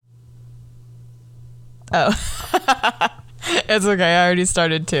Oh. It's okay. I already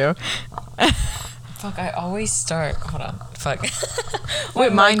started too. Fuck, I always start. Hold on. Fuck.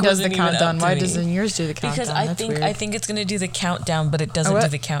 Wait, mine does the countdown. Why doesn't yours do the countdown? Because I think it's gonna do the countdown, but it doesn't do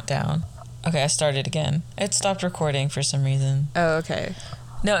the countdown. Okay, I started again. It stopped recording for some reason. Oh, okay.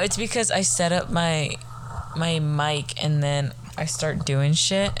 No, it's because I set up my mic and then I start doing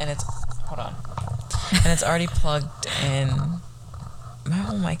shit and it's and it's already plugged in. My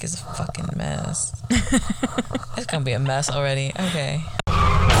whole mic is a fucking mess. It's gonna be a mess already. Okay.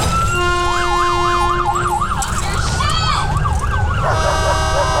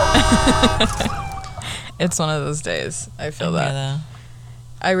 It's one of those days. I feel that.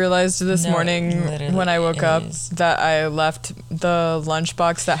 I realized this morning when I woke up that I left the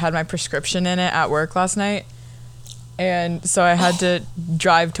lunchbox that had my prescription in it at work last night. And so I had to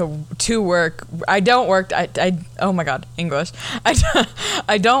drive to work. I don't work. Oh my God, English.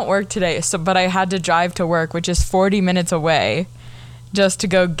 I don't work today. But I had to drive to work, which is 40 minutes away, just to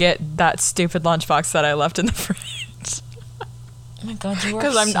go get that stupid lunchbox that I left in the fridge. Oh my God, you work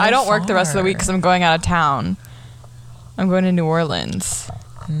Because I don't work the rest of the week because I'm going out of town. I'm going to New Orleans.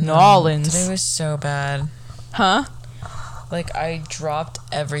 New Orleans. Today was so bad. Huh? Like, I dropped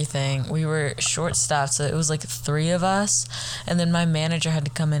everything. We were short-staffed, so it was like 3 of us. And then my manager had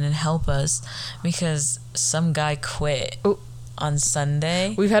to come in and help us because some guy quit on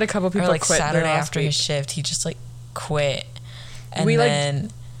Sunday. We've had a couple people quit Saturday after his shift. He just, quit. And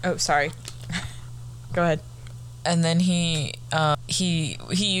then... oh, sorry. Go ahead. And then he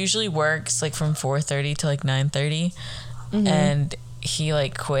usually works, from 4:30 to, 9:30. Mm-hmm. And he,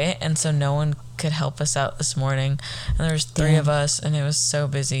 quit, and so no one could help us out this morning, and there was 3 of us, and it was so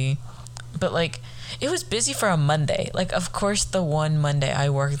busy. But it was busy for a Monday. Of course, the one Monday I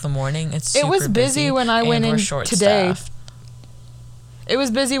work the morning, it's super it was busy when I went in today. It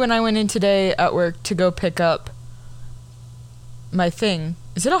was busy when I went in today at work to go pick up my thing.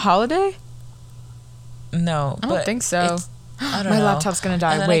 Is it a holiday? No, I don't think so. I don't my know. laptop's gonna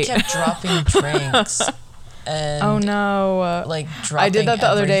die. And then Wait, I kept dropping drinks. And oh no! Dropping I did that the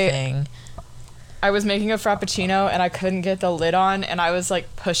other everything. day. I was making a frappuccino and I couldn't get the lid on, and I was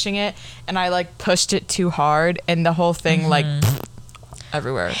pushing it, and I pushed it too hard, and the whole thing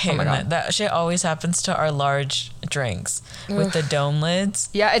everywhere. Oh my God! That shit always happens to our large drinks with the dome lids.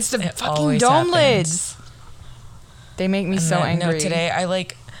 Yeah, it's the fucking dome lids. They make me so angry. No, today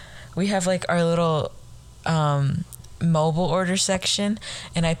we have our little mobile order section,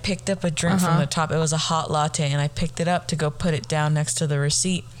 and I picked up a drink from the top. It was a hot latte, and I picked it up to go put it down next to the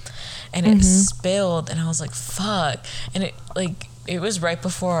receipt, and it spilled, and I was like, fuck. And it was right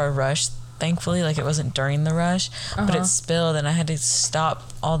before our rush, thankfully. It wasn't during the rush, but it spilled, and I had to stop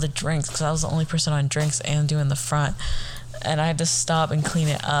all the drinks because I was the only person on drinks and doing the front, and I had to stop and clean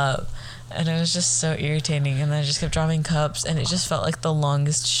it up, and it was just so irritating. And then I just kept dropping cups, and it just felt like the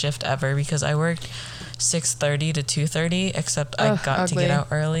longest shift ever because I worked 6:30 to 2:30, except I got to get out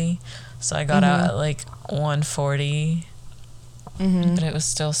early, so I got out at 1:40. But it was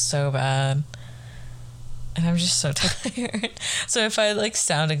still so bad, and I'm just so tired. So if I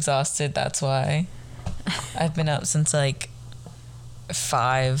sound exhausted, that's why. I've been up since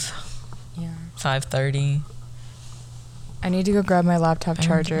 5:30. I need to go grab my laptop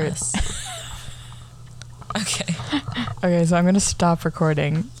charger. Okay, so I'm gonna stop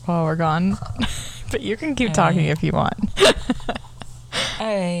recording while we're gone. But you can keep talking if you want.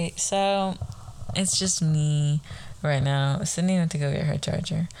 Alright, so it's just me right now. Sydney went to go get her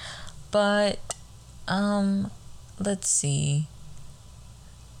charger. But, let's see.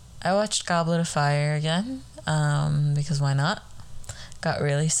 I watched Goblet of Fire again, because why not? Got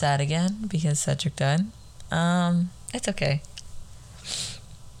really sad again because Cedric died. It's okay.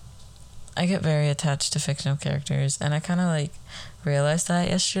 I get very attached to fictional characters, and I kind of realized that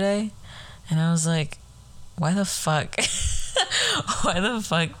yesterday. And I was like, why the fuck? Why the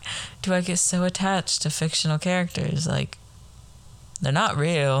fuck do I get so attached to fictional characters? They're not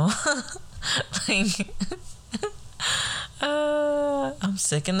real. I'm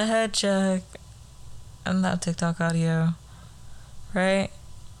sick in the head, Chuck. And that TikTok audio. Right?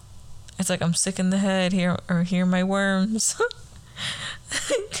 It's I'm sick in the head, hear my worms.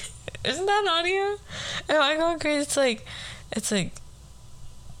 Isn't that an audio? Am I going crazy?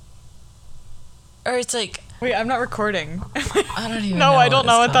 Wait, I'm not recording. I don't even know. No, I don't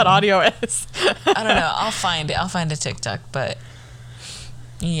know what that audio is. I don't know. I'll find it. I'll find a TikTok, but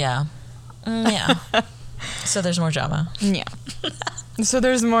yeah. Yeah. So there's more drama. Yeah. So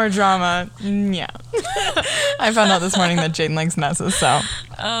there's more drama. Yeah. I found out this morning that Jaden likes messes, so.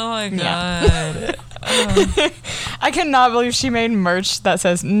 Oh my God. Yeah. I cannot believe she made merch that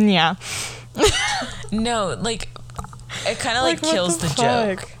says, yeah. No, like, it kind of like kills the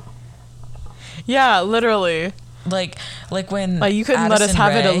joke. Yeah, literally. Like when you couldn't let us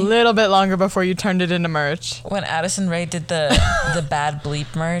have it a little bit longer before you turned it into merch. When Addison Rae did the bad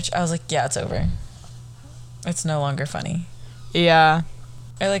bleep merch, I was like, yeah, it's over. It's no longer funny. Yeah.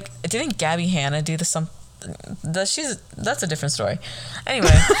 Or like, didn't Gabby Hanna do that's a different story.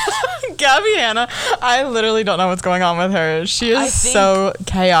 Anyway. Gabby Hanna, I literally don't know what's going on with her. She is so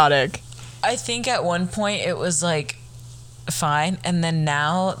chaotic. I think at one point it was like fine, and then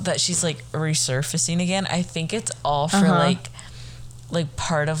now that she's like resurfacing again, I think it's all for like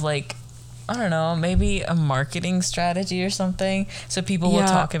part of like, I don't know, maybe a marketing strategy or something, so people will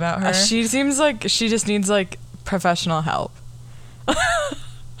talk about her. She seems like she just needs like professional help.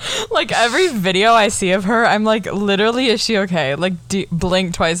 Like every video I see of her, I'm like, literally, is she okay? Like,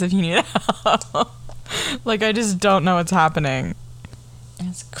 blink twice if you need help. Like, I just don't know what's happening.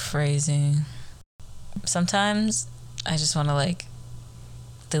 It's crazy. Sometimes I just want to like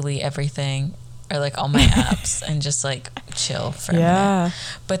delete everything or like all my apps and just like chill for a minute.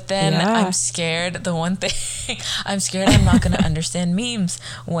 But then I'm scared. The one thing I'm scared I'm not going to understand memes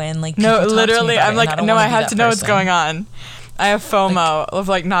when like people literally talk to me about I'm like, no, I have to know what's going on. I have FOMO like, of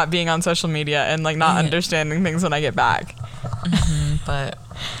like not being on social media and like not understanding things when I get back. But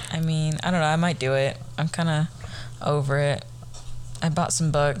I mean, I don't know, I might do it. I'm kind of over it. I bought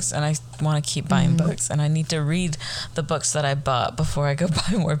some books and I want to keep buying books, and I need to read the books that I bought before I go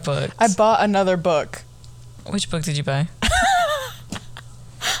buy more books. I bought another book. Which book did you buy?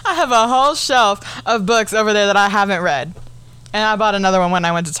 I have a whole shelf of books over there that I haven't read. And I bought another one when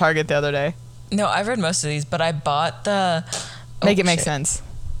I went to Target the other day. No, I've read most of these, but I bought the... Make it make sense.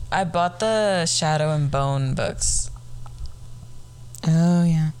 I bought the Shadow and Bone books. Oh,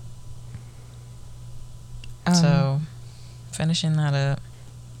 yeah. So... finishing that up.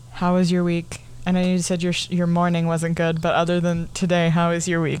 How was your week? I know you said your morning wasn't good, but other than today, how is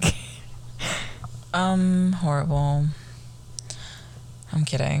your week? Horrible. I'm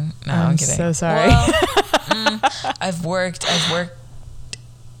kidding. No, I'm kidding. So sorry. Well, I've worked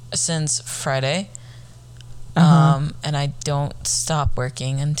since Friday. And I don't stop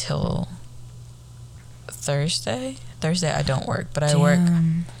working until Thursday. Thursday I don't work, but I work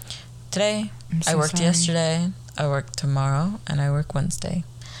today. I worked yesterday. I work tomorrow, and I work Wednesday.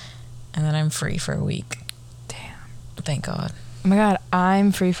 And then I'm free for a week. Damn. Thank God. Oh my God,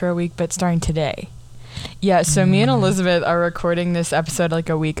 I'm free for a week, but starting today. Yeah, so me and Elizabeth are recording this episode like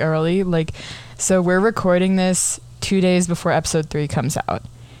a week early. Like, so we're recording this 2 days before episode 3 comes out.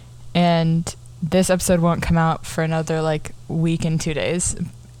 And this episode won't come out for another like week and 2 days,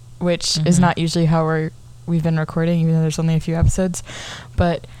 which is not usually how we've been recording, even though there's only a few episodes.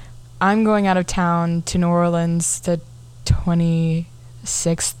 But I'm going out of town to New Orleans the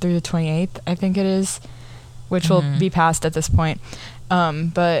 26th through the 28th, I think it is, which will be past at this point.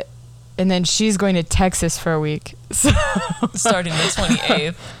 And then she's going to Texas for a week. So starting the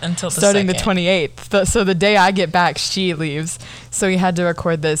 28th until the starting 2nd. The 28th. So the day I get back, she leaves. So we had to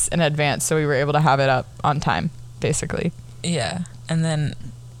record this in advance so we were able to have it up on time, basically. Yeah. And then,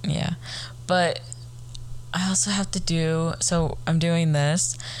 yeah. But I also have to so I'm doing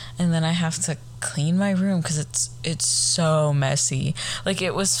this, and then I have to clean my room because it's so messy. Like,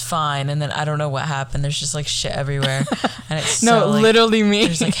 it was fine, and then I don't know what happened. There's just like shit everywhere, and it's literally me.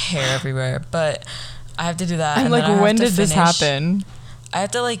 There's like hair everywhere, but I have to do that. I'm and like, then when did this happen? I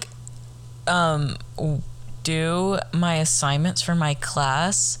have to like do my assignments for my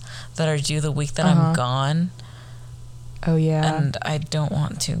class that are due the week that I'm gone. Oh yeah. And I don't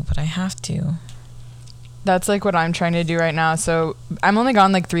want to, but I have to. That's like what I'm trying to do right now. So I'm only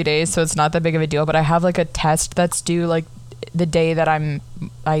gone like 3 days, so it's not that big of a deal, but I have like a test that's due like the day that I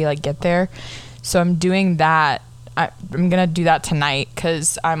like get there. So I'm doing that. I'm gonna do that tonight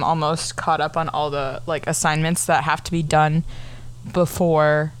because I'm almost caught up on all the like assignments that have to be done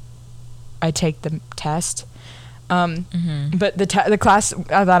before I take the test. But the class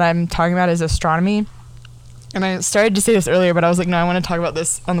that I'm talking about is astronomy, and I started to say this earlier, but I was like, no, I want to talk about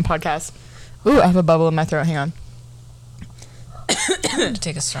this on the podcast. Ooh, I have a bubble in my throat. Hang on. I want to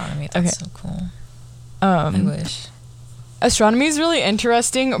take astronomy. That's so cool. I wish. Astronomy is really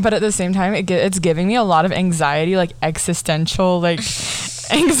interesting, but at the same time, it's giving me a lot of anxiety, like existential, like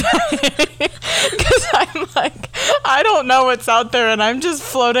anxiety. Because I'm like, I don't know what's out there, and I'm just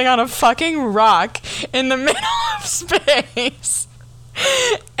floating on a fucking rock in the middle of space.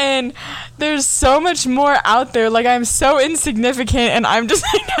 And there's so much more out there. Like, I'm so insignificant, and I'm just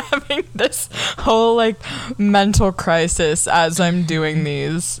like having this whole like mental crisis as I'm doing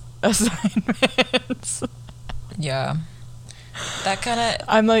these assignments. Yeah. That kind of...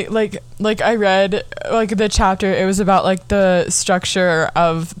 I'm like I read like the chapter. It was about like the structure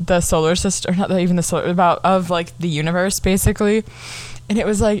of the solar system, or not even the solar, of like the universe basically. And it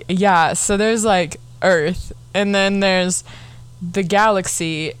was like, yeah, so there's like Earth, and then there's the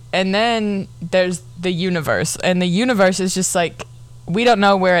galaxy, and then there's the universe. And the universe is just like, we don't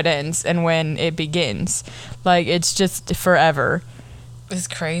know where it ends and when it begins. Like, it's just forever. It's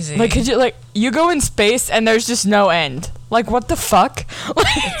crazy. Like, could you, like, you go in space and there's just no end. Like, what the fuck?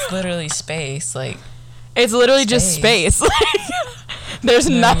 It's literally space. Like, it's literally just space. Like, there's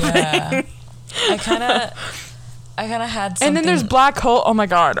nothing. Yeah. I kind of had something. And then there's black hole. Oh my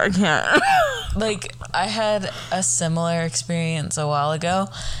god, I can't. Like, I had a similar experience a while ago,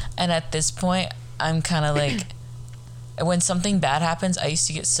 and at this point, I'm kind of like, when something bad happens, I used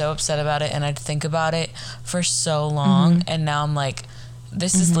to get so upset about it, and I'd think about it for so long, and now I'm like,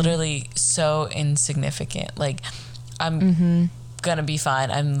 this is literally so insignificant. Like, I'm gonna be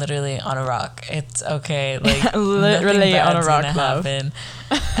fine. I'm literally on a rock. It's okay. Like, literally on a rock, love. Happen.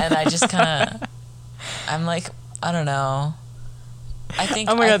 And I just kind of, I'm like, I don't know. I think,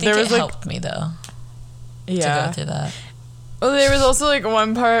 oh my God, there was helped me though. Yeah. To go through that. Well, there was also like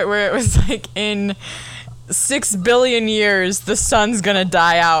one part where it was like, in 6 billion years the sun's gonna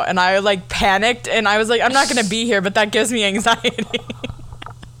die out, and I like panicked, and I was like, I'm not gonna be here, but that gives me anxiety.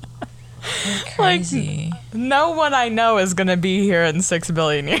 That's crazy. Like, no one I know is gonna be here in 6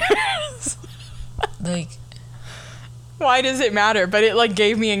 billion years. Like, why does it matter? But it like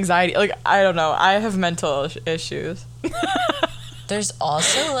gave me anxiety. Like, I don't know, I have mental issues. There's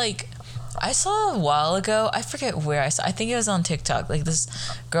also like, I saw a while ago, I forget where I saw, I think it was on TikTok, like this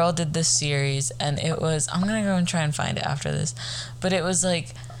girl did this series, and it was, I'm gonna go and try and find it after this, but it was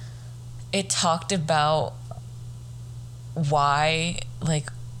like, it talked about why,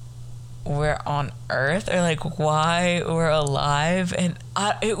 like, we're on Earth, or like why we're alive, and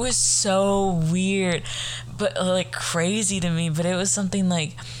it was so weird, but like crazy to me, but it was something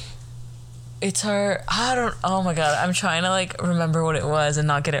like, oh my god, I'm trying to like remember what it was and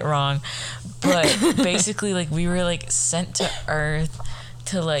not get it wrong, but basically like we were like sent to Earth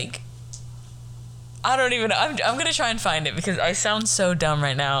to like, I don't even know, I'm gonna try and find it because I sound so dumb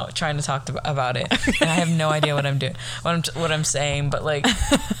right now trying to talk about it, and I have no idea what I'm doing, what I'm saying, but like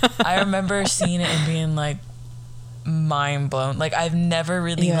I remember seeing it and being like mind blown. Like, I've never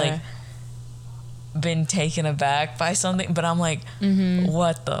really like been taken aback by something, but I'm like,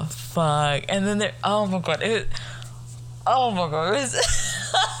 what the fuck? And then oh my god, it was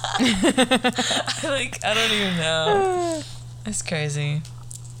I don't even know. It's crazy.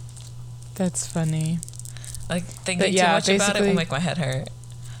 That's funny. Like, thinking too much about it will make my head hurt.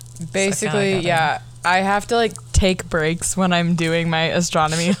 Basically, so I have to like take breaks when I'm doing my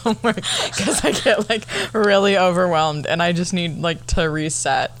astronomy homework because I get like really overwhelmed, and I just need like to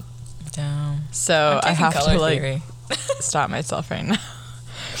reset. Damn. So I have to like stop myself right now.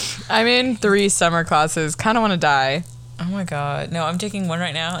 I'm in 3 summer classes. Kind of want to die. Oh my god. No, I'm taking 1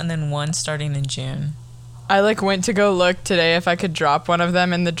 right now, and then 1 starting in June. I like went to go look today if I could drop one of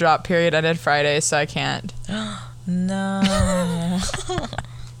them, and the drop period ended Friday, so I can't. No.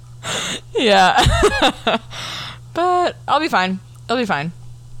 Yeah. But I'll be fine. It'll be fine.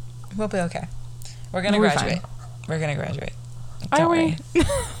 We'll be okay. We're gonna graduate. We're gonna graduate. Are we?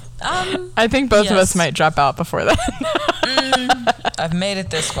 I think both of us might drop out before that. I've made it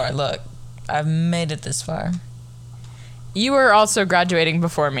this far. Look, I've made it this far. You were also graduating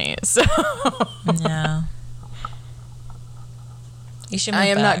before me, so yeah. You should. I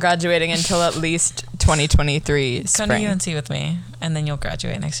am not graduating until at least 2023 spring. Come to UNC with me, and then you'll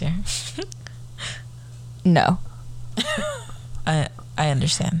graduate next year. No. I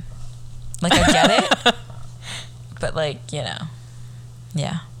understand. Like, I get it, but like, you know,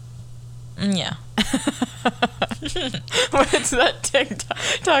 yeah. Yeah. What's that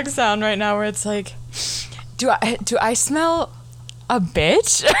TikTok sound right now where it's like, do I smell a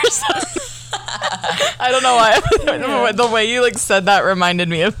bitch or something? I don't know why. Yeah. The way you like said that reminded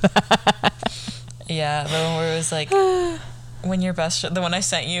me of that. Yeah, the one where it was like, when your best friend, the one I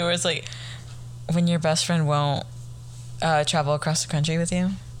sent you was like, when your best friend won't travel across the country with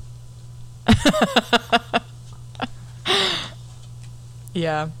you.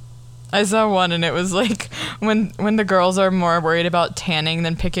 Yeah. I saw one, and it was like when the girls are more worried about tanning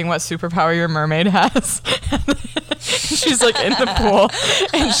than picking what superpower your mermaid has. She's like in the pool,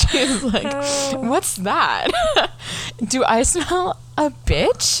 and she's like, "What's that? Do I smell a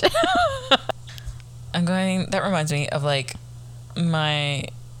bitch?" That reminds me of like my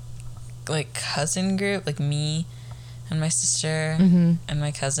like cousin group, like me and my sister and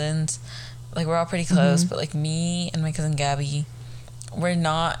my cousins. like we're all pretty close, but like me and my cousin Gabby, we're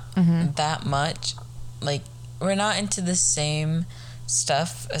not that much. Like, we're not into the same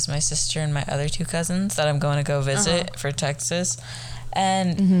stuff as my sister and my other two cousins that I'm going to go visit for Texas.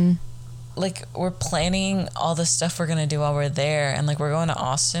 And like, we're planning all the stuff we're gonna do while we're there, and like we're going to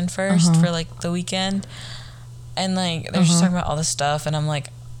Austin first for like the weekend, and like they're just talking about all this stuff, and I'm like,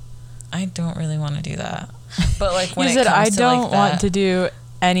 I don't really want to do that. But like when you said I don't like want to do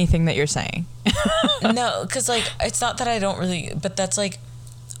anything that you're saying. No, because like it's not that I don't really, but that's like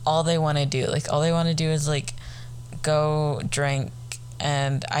all they want to do. Like all they want to do is like go drink,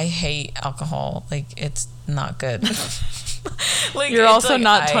 and I hate alcohol. Like it's not good. Like you're also like,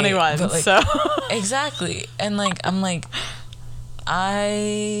 not 21, like, so exactly. And like I'm like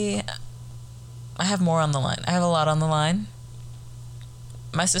I have more on the line. I have a lot on the line.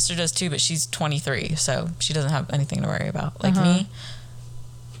 My sister does too, but she's 23, so she doesn't have anything to worry about. Like me,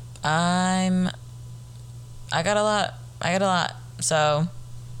 I got a lot. So I'm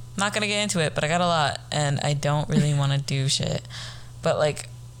not gonna get into it, but I got a lot, and I don't really want to do shit. But like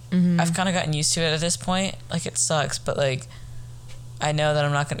I've kind of gotten used to it at this point. Like it sucks, but like I know that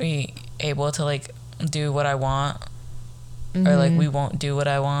I'm not gonna be able to like do what I want, or like we won't do what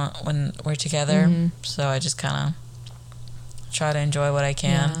I want when we're together. So I just kind of try to enjoy what I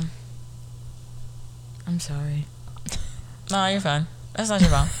can. Yeah. I'm sorry. No, you're fine. That's not your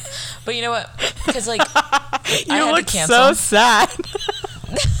fault. But you know what? Because like you look so sad.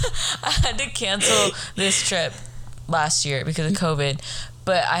 I had to cancel this trip last year because of COVID.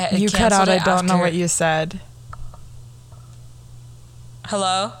 But I had you canceled cut out. it I don't know after. what you said.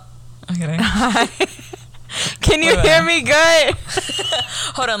 Hello? Okay. Hi. Can you hear me good?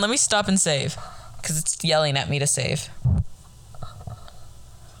 Hold on, let me stop and save. Because it's yelling at me to save.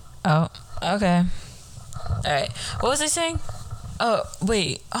 Oh, okay. Alright. What was I saying? Oh,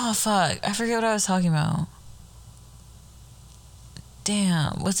 wait. Oh, fuck. I forget what I was talking about.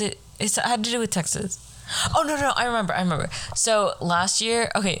 Damn. Was it... It had to do with Texas. Oh, no, I remember. So, last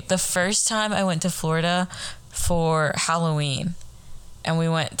year... Okay, the first time I went to Florida for Halloween, and we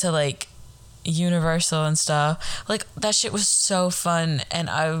went to, like, Universal and stuff. Like, that shit was so fun, and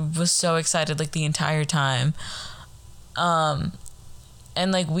I was so excited, like, the entire time. And,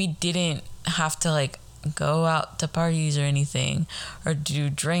 like, we didn't have to, like, go out to parties or anything, or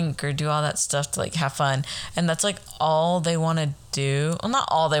drink or do all that stuff to, like, have fun. And that's, like, all they want to do. Well, not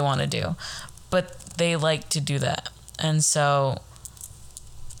all they want to do, but they like to do that. And so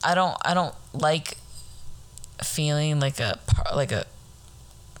I don't like feeling like a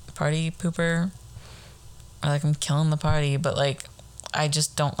party pooper, or like I'm killing the party, but like I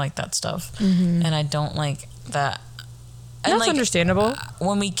just don't like that stuff. And I don't like that. And that's like, understandable.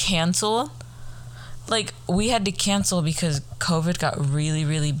 When we cancel, like we had to cancel because COVID got really,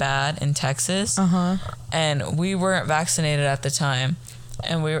 really bad in Texas, and we weren't vaccinated at the time,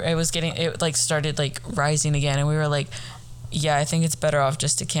 and it like started like rising again, and we were like, yeah, I think it's better off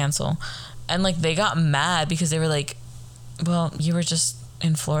just to cancel. And like they got mad because they were like, well, you were just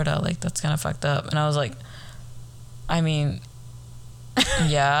in Florida, like that's kind of fucked up. And I was like, I mean,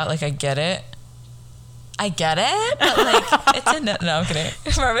 yeah, like I get it, but like it's a no, I'm kidding.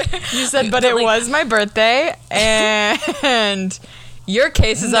 You said, but it like, was my birthday, and your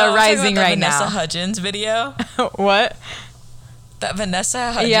cases are rising right now. Vanessa Hudgens video. What? That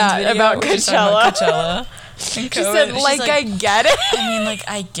Vanessa Hudgens video about Coachella. She said, like, I get it. I mean, like,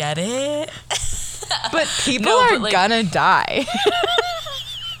 I get it. But people are like, gonna die.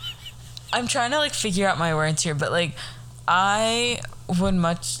 I'm trying to, like, figure out my words here, but, like, I would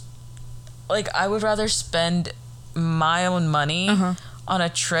rather spend my own money on a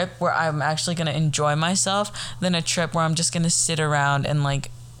trip where I'm actually going to enjoy myself than a trip where I'm just going to sit around and, like,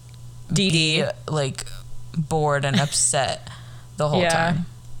 be, like, bored and upset the whole time.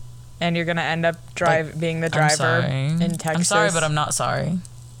 And you're going to end up being the driver in Texas. I'm sorry, but I'm not sorry.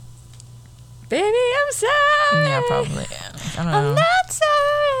 Baby, I'm sorry. Yeah, probably. I don't know. I'm not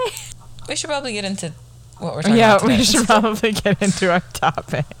sorry. We should probably get into what we're talking about today. Yeah, we should probably get into our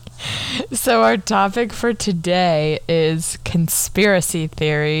topic. So our topic for today is conspiracy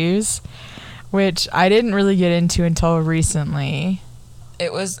theories, which I didn't really get into until recently.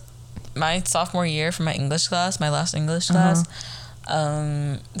 It was my sophomore year for my English class, my last English class.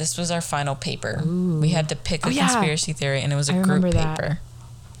 This was our final paper. Ooh. We had to pick a conspiracy theory, and it was a group paper.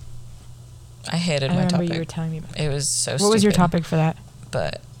 I hated my topic. I remember you were telling me about it. It was so stupid. What was your topic for that?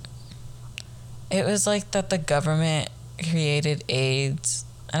 But it was like that the government created AIDS.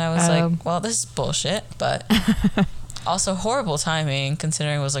 And I was like, well, this is bullshit, but Also, horrible timing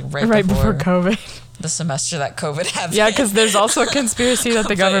considering it was like right before COVID. The semester that COVID happened. Yeah, because there's also a conspiracy that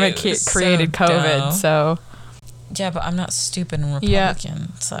the government created COVID. Dumb. So. Yeah, but I'm not stupid and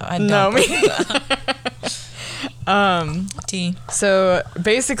Republican, so I don't know me. T. So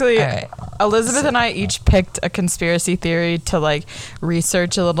basically, right. Elizabeth and I each picked a conspiracy theory to like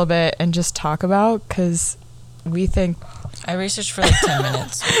research a little bit and just talk about, because we think. I researched for like 10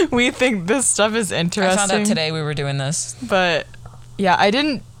 minutes. We think this stuff is interesting. I found out today we were doing this. But yeah, I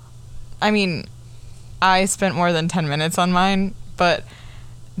spent more than 10 minutes on mine, but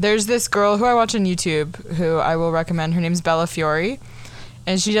there's this girl who I watch on YouTube who I will recommend. Her name's Bella Fiore,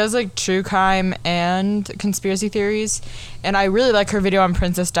 and she does like true crime and conspiracy theories, and I really like her video on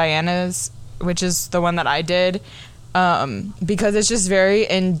Princess Diana's, which is the one that I did, because it's just very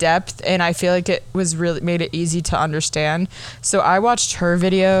in depth, and I feel like it was really made it easy to understand. So I watched her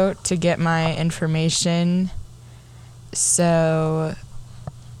video to get my information. So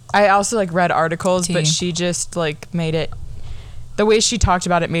I also like read articles, but she just like made it, the way she talked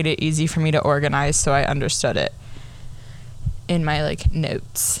about it made it easy for me to organize, so I understood it in my like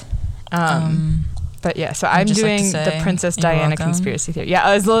notes. But yeah, so I'm doing the Princess Diana conspiracy theory.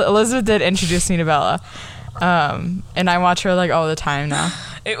 Yeah, Elizabeth did introduce me to Bella, and I watch her like all the time now.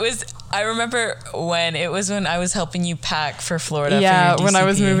 I remember when I was helping you pack for Florida. Yeah, for your DCP. When I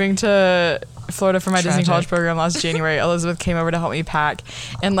was moving to Florida for my Disney College program last January, Elizabeth came over to help me pack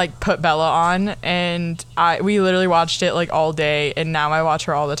and like put Bella on, and we literally watched it like all day, and now I watch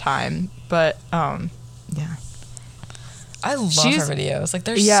her all the time. But yeah, I love her videos. Like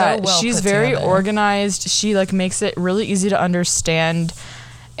they're so well she's put very together. Organized. She like makes it really easy to understand.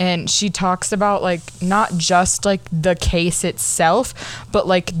 And she talks about like not just like the case itself, but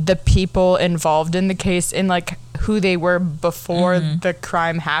like the people involved in the case and like who they were before the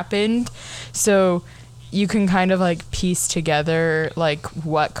crime happened. So you can kind of like piece together like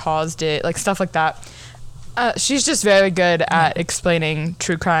what caused it, like stuff like that. She's just very good at explaining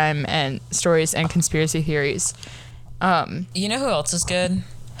true crime and stories and conspiracy theories. You know who else is good?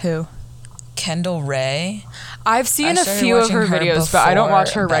 Who? Kendall Ray. I've seen a few of her videos, but I don't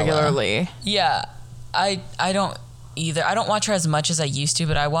watch her regularly. Yeah, I don't either. I don't watch her as much as I used to,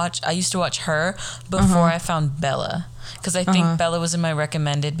 but I used to watch her before I found Bella, because I think Bella was in my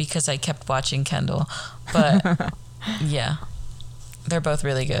recommended because I kept watching Kendall. But yeah, they're both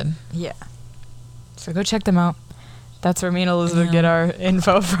really good. Yeah, so go check them out. That's where me and Elizabeth get our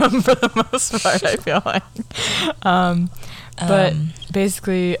info from for the most part, I feel like. But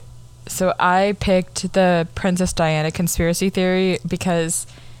basically, so I picked the Princess Diana conspiracy theory because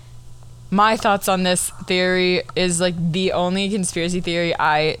my thoughts on this theory is like the only conspiracy theory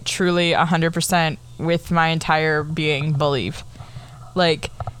I truly 100% with my entire being believe.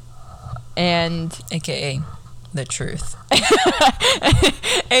 Like, and AKA the truth.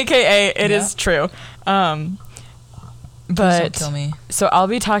 AKA it is true. But don't kill me. So I'll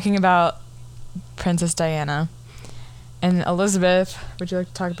be talking about Princess Diana. And Elizabeth, would you like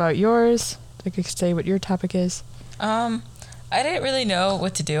to talk about yours? Like, you could say what your topic is. I didn't really know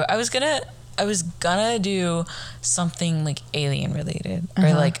what to do. I was gonna do something like alien related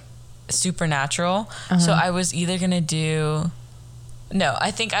or like supernatural. So I was either gonna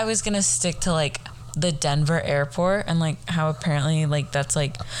I think I was gonna stick to like the Denver airport and like how apparently like that's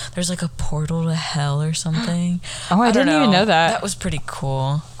like there's like a portal to hell or something. I didn't even know that. That was pretty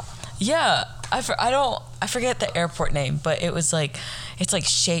cool. Yeah. I forget the airport name, but it was like it's like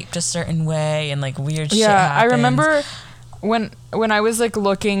shaped a certain way and like weird shit happens. I remember when I was like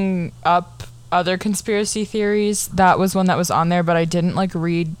looking up other conspiracy theories, that was one that was on there, but I didn't like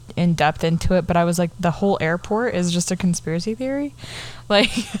read in depth into it. But I was like, the whole airport is just a conspiracy theory? Like,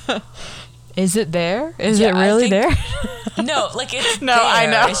 is it there? Is it really there? No, like it's no, there. I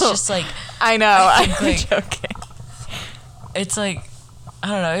know. It's just like I know. I'm like, joking. It's like I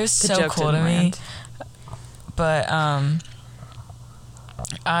don't know. It was so cool to me. But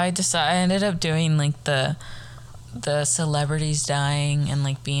I ended up doing like the celebrities dying and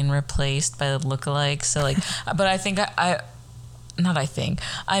like being replaced by the lookalikes. So like, but I think I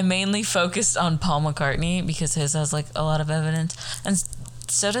mainly focused on Paul McCartney because his has like a lot of evidence, and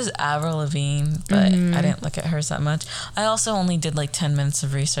so does Avril Lavigne, but I didn't look at hers that much. I also only did like 10 minutes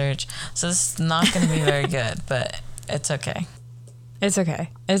of research, so this is not going to be very good, but it's okay. It's okay.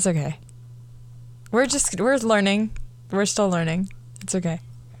 It's okay. We're learning. We're still learning. It's okay.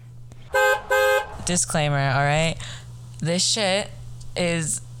 Disclaimer, all right? This shit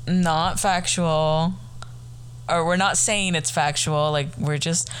is not factual, or we're not saying it's factual. Like, we're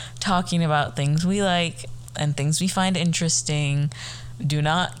just talking about things we like and things we find interesting. Do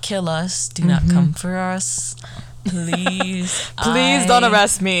not kill us. Do not come for us. Please. Please don't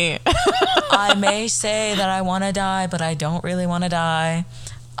arrest me. I may say that I want to die, but I don't really want to die.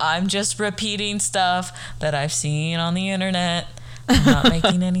 I'm just repeating stuff that I've seen on the internet. I'm not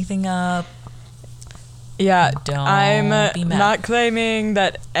making anything up. Yeah, I'm not claiming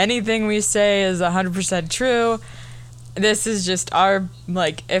that anything we say is 100% true. This is just our,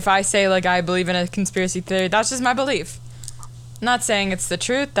 like, if I say, like, I believe in a conspiracy theory, that's just my belief. I'm not saying it's the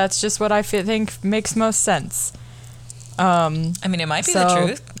truth. That's just what I think makes most sense. I mean, it might be the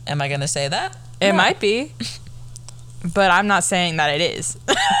truth. Am I going to say that? It might be. But I'm not saying that it is.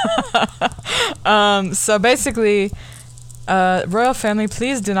 So basically, royal family,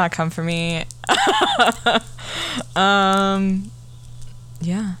 please do not come for me.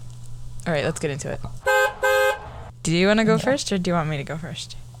 Yeah. All right, let's get into it. Do you want to go first, or do you want me to go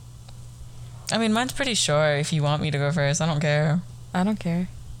first? I mean, mine's pretty short. If you want me to go first, I don't care. I don't care.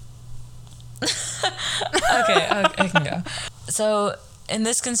 Okay, I can go. So, in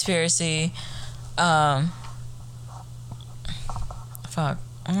this conspiracy, fuck,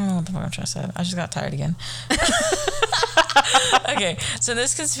 I don't know what the fuck I'm trying to say. I just got tired again. Okay, so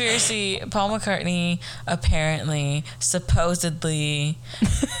this conspiracy, Paul McCartney apparently, supposedly,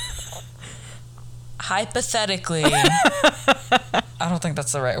 hypothetically, I don't think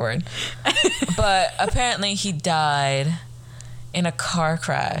that's the right word, but apparently he died in a car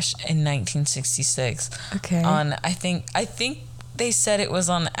crash in 1966. Okay. On, I think they said it was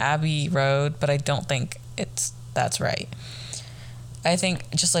on Abbey Road, but I don't think that's right. I think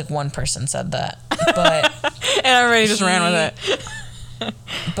just like one person said that, but and everybody just ran with it.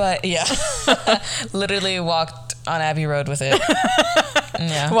 But yeah, literally walked on Abbey Road with it.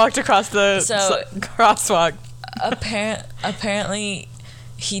 Yeah, walked across the crosswalk. Apparently,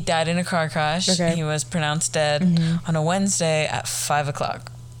 he died in a car crash. Okay. He was pronounced dead on a Wednesday at 5:00.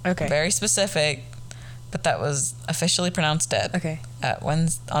 Okay. Very specific, but that was officially pronounced dead. Okay. On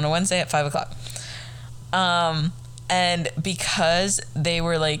a Wednesday at 5:00. And because they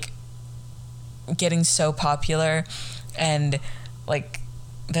were like getting so popular and like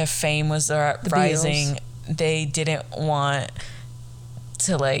their fame was rising, they didn't want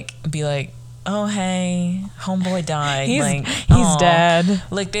to like be like, oh hey, homeboy died. He's dead.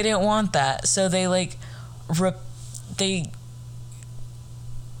 Like they didn't want that, so they like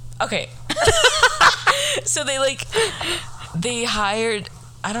okay. So they hired.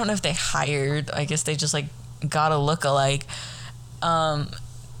 I don't know if they hired. I guess they just like got a lookalike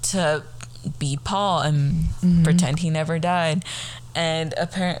to be Paul and pretend he never died. And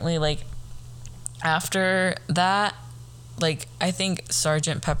apparently, like after that, like I think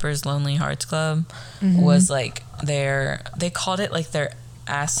Sgt. Pepper's Lonely Hearts Club was like they called it like their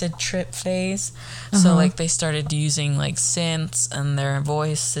acid trip phase. So like they started using like synths, and their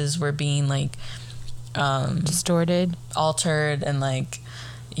voices were being like distorted, altered, and like,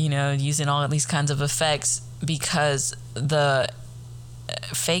 you know, using all these kinds of effects, because the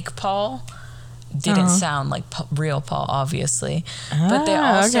fake Paul didn't sound like real Paul, obviously. But they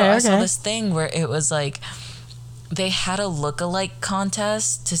also, I saw this thing where it was like they had a look-alike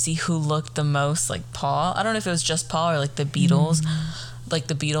contest to see who looked the most like Paul. I don't know if it was just Paul or like the Beatles, like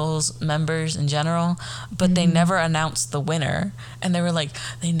the Beatles members in general, but they never announced the winner. And they were like,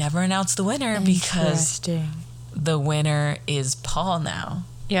 they never announced the winner because the winner is Paul now.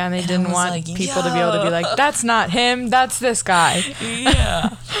 Yeah, and they didn't want like, people to be able to be like, that's not him, that's this guy.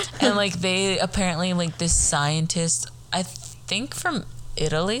 Yeah. And like they apparently, like this scientist, I think from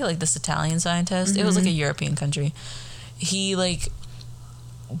Italy, like this Italian scientist, it was like a European country. He like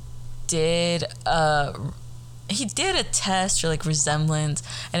did a test or like resemblance,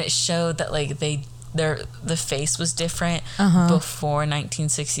 and it showed that like the face was different before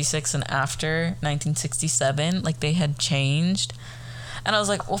 1966 and after 1967. Like they had changed. And I was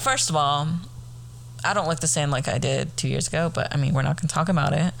like, well, first of all, I don't look the same like I did 2 years ago, but I mean, we're not going to talk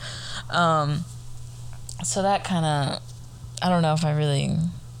about it. So that kind of, I don't know if I really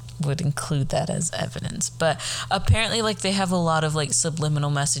would include that as evidence. But apparently, like, they have a lot of, like, subliminal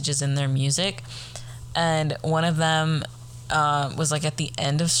messages in their music. And one of them was, like, at the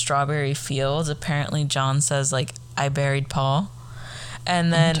end of Strawberry Fields. Apparently, John says, like, I buried Paul.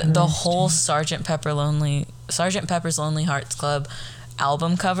 And then the whole Sgt. Pepper's Lonely Hearts Club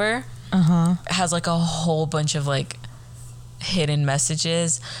album cover has like a whole bunch of like hidden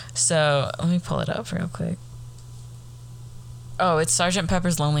messages. So let me pull it up real quick. Oh, it's Sgt.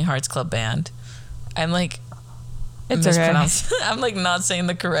 Pepper's Lonely Hearts Club Band. I'm like, it's mispronounced. Okay. I'm like not saying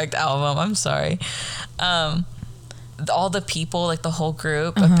the correct album. I'm sorry. All the people, like the whole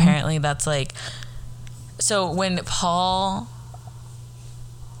group, apparently that's like, so when Paul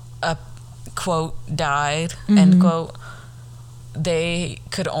quote died, end quote, they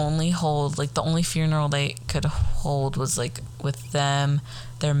could only hold, like, the only funeral they could hold was, like, with them,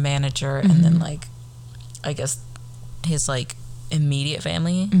 their manager, and then, like, I guess his, like, immediate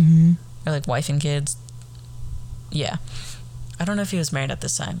family, or, like, wife and kids. Yeah. I don't know if he was married at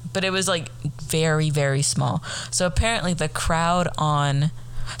this time, but it was, like, very, very small. So apparently the crowd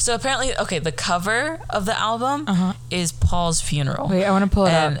okay, the cover of the album is Paul's funeral. Wait, I want to pull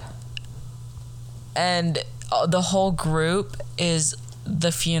it up. And the whole group is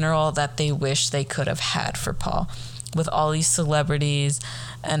the funeral that they wish they could have had for Paul, with all these celebrities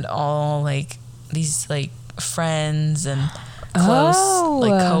and all, like, these, like, friends and close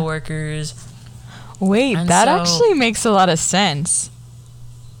like coworkers. Wait, and that actually makes a lot of sense.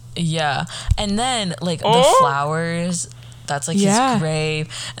 Yeah. And then, like, the flowers, that's, like, his grave.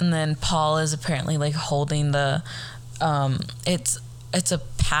 And then Paul is apparently, like, holding the it's a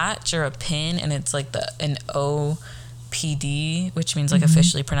patch or a pin, and it's, like, an OPD, which means, like,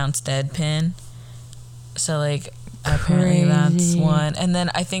 officially pronounced dead pin. So, like, apparently that's one. And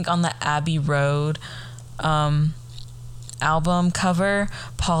then I think on the Abbey Road album cover,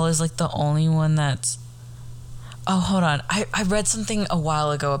 Paul is, like, the only one that's... Oh, hold on. I read something a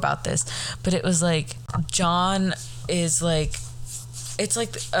while ago about this, but it was, like, John is, like... It's,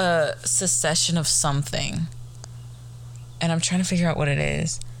 like, a secession of something. And I'm trying to figure out what it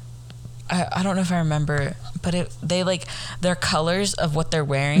is. I don't know if I remember, but they, like, their colors of what they're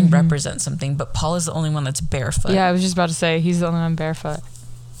wearing represent something, but Paul is the only one that's barefoot. Yeah, I was just about to say, he's the only one barefoot.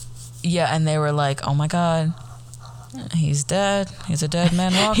 Yeah, and they were like, oh my God, he's dead. He's a dead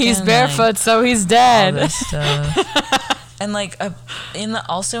man walking. He's barefoot, like, so he's dead. All this stuff. And, like,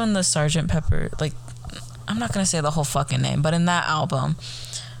 also in the Sgt. Pepper, like, I'm not going to say the whole fucking name, but in that album,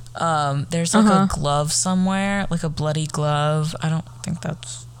 there's, like, a glove somewhere, like a bloody glove. I don't think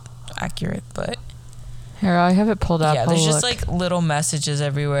that's accurate, but... Here, I have it pulled up. Yeah, there's just, like, little messages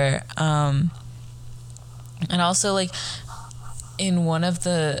everywhere. And also, like, in one of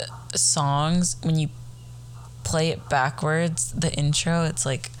the songs, when you play it backwards, the intro, it's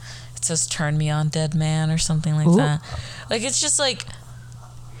like, it says "Turn me on, dead man" or something like that. Like, it's just, like,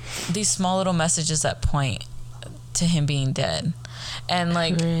 these small little messages that point to him being dead. And,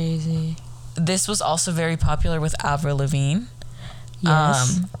 like, crazy. This was also very popular with Avril Lavigne.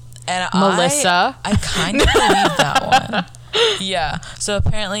 Yes. And Melissa. I kind of believe that one. Yeah. So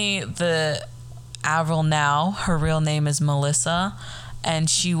apparently the Avril now, her real name is Melissa, and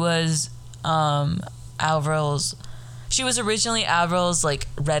she was originally Avril's, like,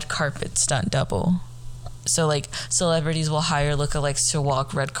 red carpet stunt double. So, like, celebrities will hire lookalikes to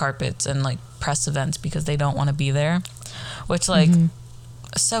walk red carpets and, like, press events because they don't want to be there, which, like,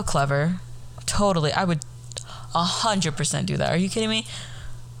 so clever. Totally. I would 100% do that. Are you kidding me?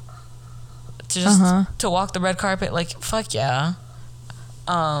 To walk the red carpet, like, fuck yeah.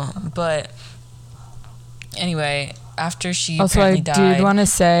 But anyway, after she apparently died... Also, I did want to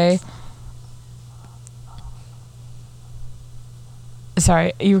say...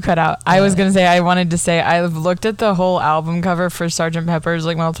 Sorry, you cut out. I was going to say, I wanted to say, I've looked at the whole album cover for Sgt. Pepper's,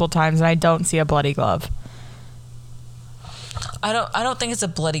 like, multiple times, and I don't see a bloody glove. I don't think it's a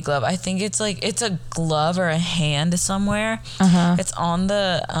bloody glove. I think it's, like, it's a glove or a hand somewhere. It's on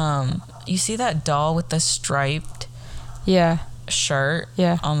the... you see that doll with the striped shirt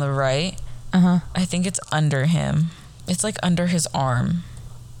on the right? I think it's under him. It's, like, under his arm.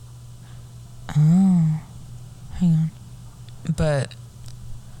 Oh. Hang on. But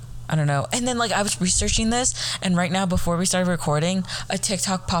I don't know. And then, like, I was researching this, and right now, before we started recording, a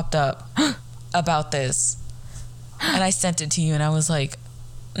TikTok popped up about this. And I sent it to you, and I was like,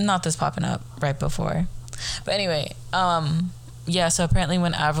 not this popping up right before. But anyway, yeah, so apparently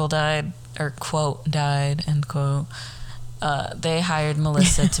when Avril died, or quote, died, end quote, they hired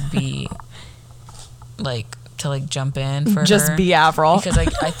Melissa to be, like, to, like, jump in for just her. Just be Avril. Because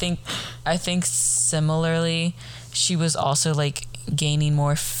I think similarly, she was also, like, gaining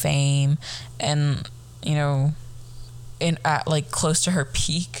more fame and, you know, like, close to her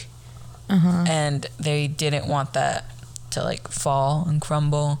peak. And they didn't want that to, like, fall and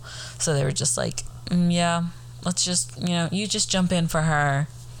crumble. So they were just like, yeah, let's just, you know, you just jump in for her.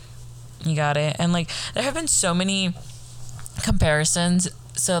 You got it. And, like, there have been so many comparisons.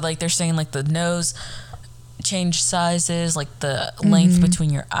 So, like, they're saying, like, the nose change sizes, like, the length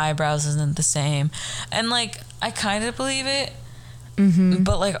between your eyebrows isn't the same. And, like, I kind of believe it.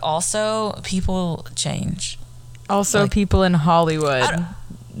 But, like, also people change. Also, like, people in Hollywood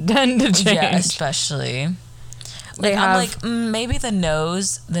tend to change. Yeah, especially. Like, I'm like, maybe the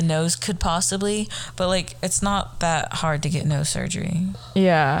nose could possibly, but like, it's not that hard to get nose surgery.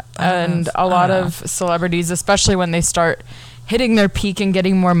 Yeah, and a lot of celebrities, especially when they start hitting their peak and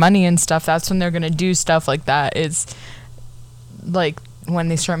getting more money and stuff, that's when they're gonna do stuff like that. Is like when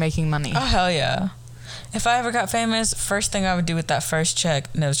they start making money. Oh hell yeah! If I ever got famous, first thing I would do with that first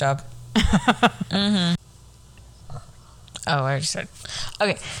check, nose job. Mm-hmm. Oh, I already said.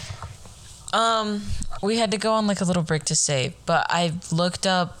 Okay. We had to go on like a little break to save, but I looked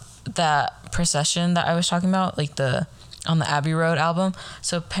up that procession that I was talking about, like on the Abbey Road album.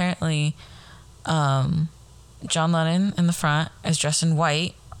 So apparently, John Lennon in the front is dressed in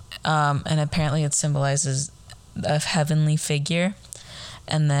white, and apparently it symbolizes a heavenly figure.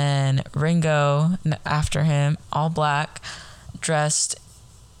 And then Ringo after him, all black, dressed,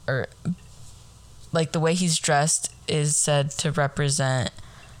 or like the way he's dressed is said to represent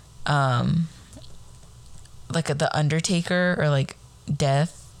like the Undertaker or like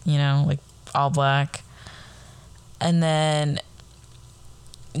death, you know, like all black. And then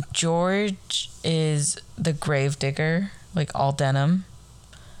George is the gravedigger, like all denim.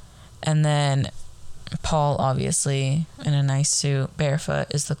 And then Paul, obviously in a nice suit, barefoot,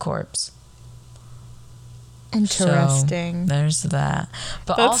 is the corpse. Interesting. So there's that.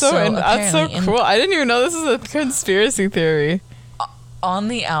 But that's also that's so cool. I didn't even know this is a conspiracy theory. On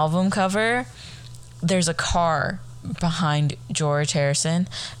the album cover, there's a car behind George Harrison,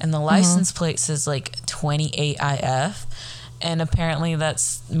 and the license plate says like 28IF, and apparently that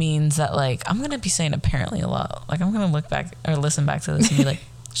means that, like, I'm gonna be saying apparently a lot. Like, I'm gonna look back or listen back to this and be like,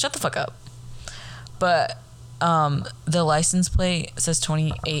 shut the fuck up. But the license plate says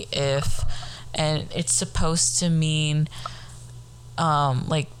 28IF, and it's supposed to mean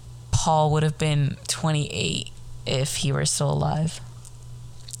like Paul would have been 28 if he were still alive,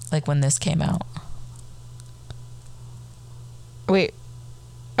 like when this came out. Wait.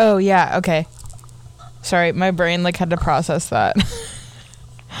 Oh, yeah. Okay. Sorry, my brain like had to process that.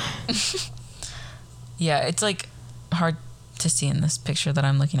 Yeah, it's like hard to see in this picture that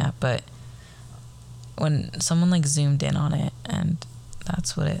I'm looking at, but when someone like zoomed in on it, and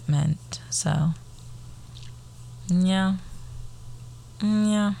that's what it meant. So yeah.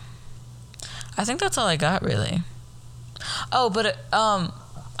 I think that's all I got, really. Oh, but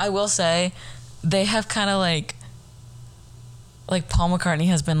I will say they have kind of like Paul McCartney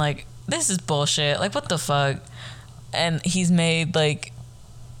has been like, this is bullshit, like what the fuck, and he's made like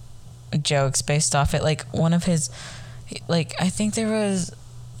jokes based off it. Like one of his, like, I think there was,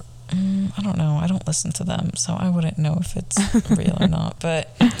 I don't know, I don't listen to them, so I wouldn't know if it's real or not,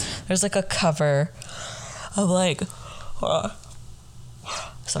 but there's like a cover of like,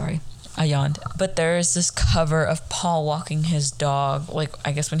 sorry, I yawned, but there's this cover of Paul walking his dog, like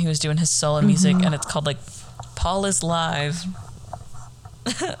I guess when he was doing his solo music, and it's called like Paul is Live.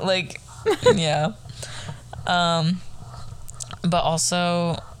 Like, yeah. But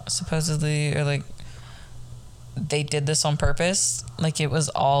also supposedly, or like, they did this on purpose. Like, it was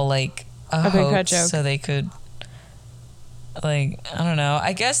all like a hoax, so they could, like, I don't know,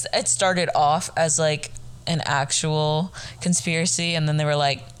 I guess it started off as like an actual conspiracy, and then they were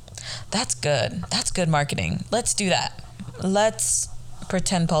like, that's good marketing, let's do that, let's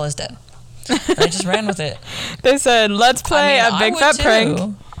pretend Paul is dead. And I just ran with it. They said, let's play a big fat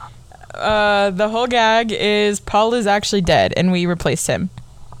prank. The whole gag is Paul is actually dead and we replaced him.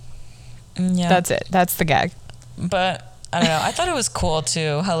 Yeah. That's it. That's the gag. But I don't know. I thought it was cool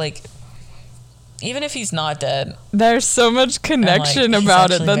too how, like, even if he's not dead, there's so much connection about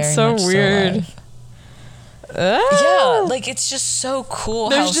it. That's so weird. Yeah, like, it's just so cool.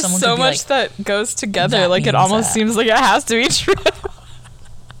 There's how just someone so could be much like, that goes together. Like, it almost seems like it has to be true.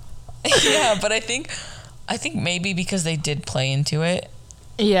 Yeah, but I think maybe because they did play into it,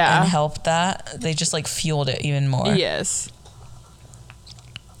 yeah, and helped that, they just like fueled it even more. Yes.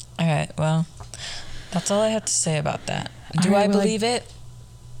 All right, well, that's all I have to say about that. Do I believe it?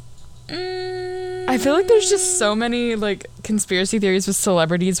 I feel like there's just so many like conspiracy theories with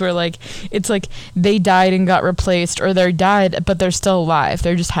celebrities where like it's like they died and got replaced, or they died but they're still alive,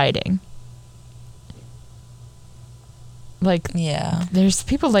 they're just hiding. Like, yeah, there's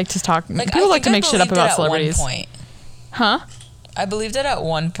people like to talk. Like, people like to make shit up about celebrities. One point. Huh? I believed it at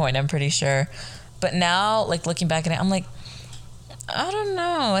one point, I'm pretty sure, but now, like, looking back at it, I'm like, I don't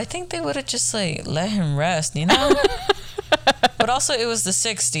know. I think they would have just like let him rest, you know. But also, it was the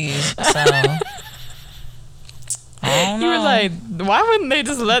 60s, so I don't know. You were like, why wouldn't they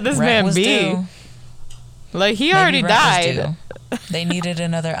just let this man be? Due. Like, he already died. They needed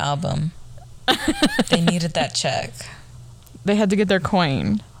another album. They needed that check. They had to get their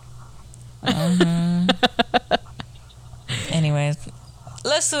coin. Mm-hmm. Anyways,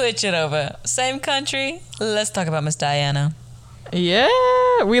 let's switch it over. Same country. Let's talk about Miss Diana. Yeah,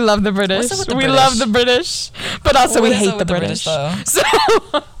 we love the British. We love the British, but also we hate the British. So,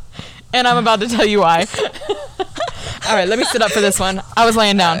 and I'm about to tell you why. All right, let me sit up for this one. I was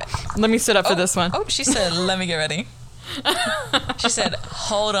laying down. Let me sit up for this one. Oh, she said, let me get ready. She said,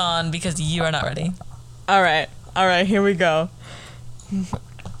 hold on because you are not ready. All right, here we go.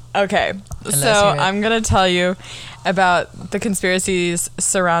 Okay, so I'm going to tell you about the conspiracies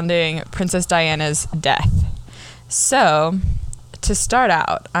surrounding Princess Diana's death. So, to start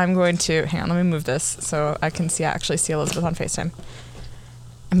out, I'm going to... Hang on, let me move this so I can actually see Elizabeth on FaceTime.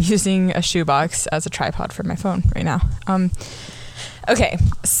 I'm using a shoebox as a tripod for my phone right now. Okay,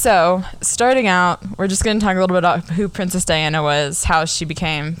 so starting out, we're just going to talk a little bit about who Princess Diana was, how she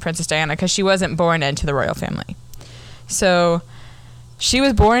became Princess Diana, because she wasn't born into the royal family. So she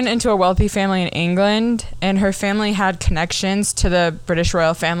was born into a wealthy family in England, and her family had connections to the British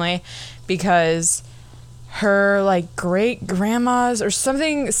royal family because her like great grandmas or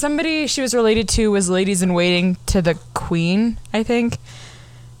somebody she was related to was ladies in waiting to the Queen, I think.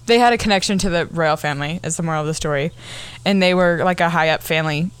 They had a connection to the royal family, is the moral of the story. And they were like a high up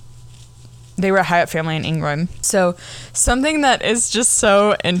family. They were a high up family in England. So something that is just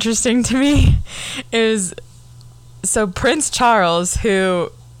so interesting to me is, so Prince Charles,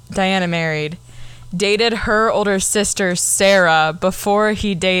 who Diana married, dated her older sister Sarah before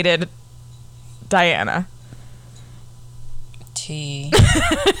he dated Diana.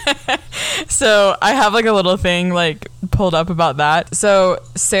 So I have like a little thing like pulled up about that. So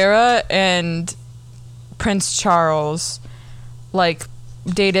Sarah and Prince Charles like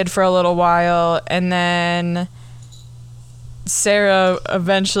dated for a little while, and then Sarah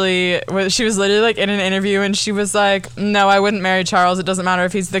eventually, she was literally like in an interview and she was like, no, I wouldn't marry Charles. It doesn't matter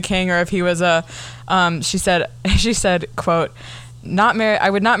if he's the king or if he was a she said quote, I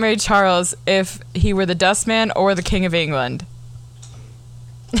would not marry Charles if he were the dustman or the king of England.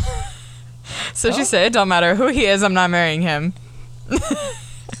 So she said, it don't matter who he is, I'm not marrying him.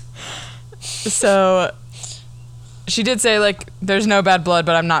 So she did say, like, there's no bad blood,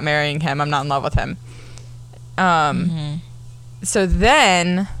 but I'm not marrying him. I'm not in love with him. So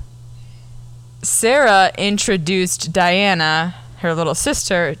then Sarah introduced Diana, her little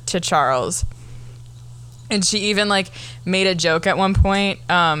sister, to Charles. And she even, like, made a joke at one point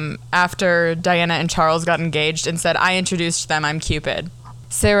after Diana and Charles got engaged and said, I introduced them, I'm Cupid.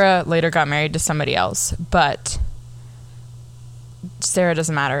 Sarah later got married to somebody else, but Sarah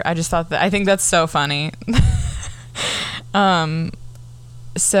doesn't matter. I think that's so funny.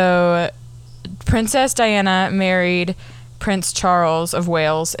 So Princess Diana married Prince Charles of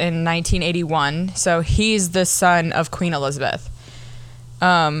Wales in 1981. So he's the son of Queen Elizabeth.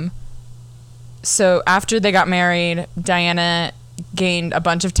 So after they got married, Diana gained a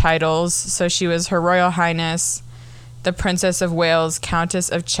bunch of titles. So she was Her Royal Highness, the Princess of Wales, Countess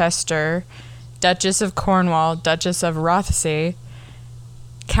of Chester, Duchess of Cornwall, Duchess of Rothesay,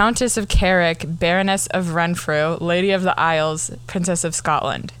 Countess of Carrick, Baroness of Renfrew, Lady of the Isles, Princess of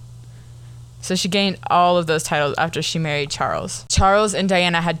Scotland. So she gained all of those titles after she married Charles. Charles and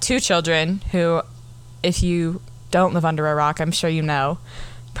Diana had 2 children who, if you don't live under a rock, I'm sure you know,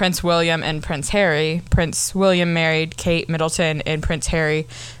 Prince William and Prince Harry. Prince William married Kate Middleton and Prince Harry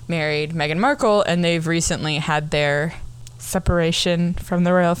married Meghan Markle, and they've recently had their separation from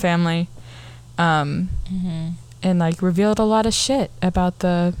the royal family. And like revealed a lot of shit about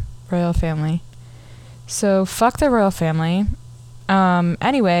the royal family. So fuck the royal family.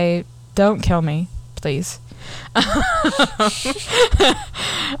 Anyway, don't kill me, please.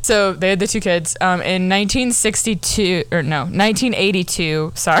 So they had the 2 kids. In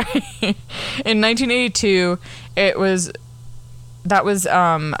 1982, sorry. In 1982, that was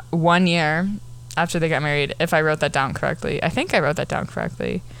 1 year after they got married, if I wrote that down correctly. I think I wrote that down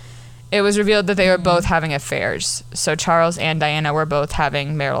correctly. It was revealed that they were both having affairs. So Charles and Diana were both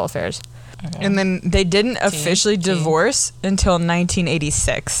having marital affairs. Okay. And then they didn't officially divorce until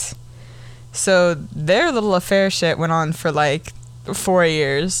 1986. So their little affair shit went on for like 4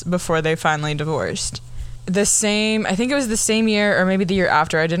 years before they finally divorced. I think it was the same year or maybe the year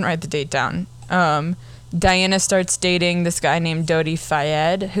after, I didn't write the date down. Diana starts dating this guy named Dodi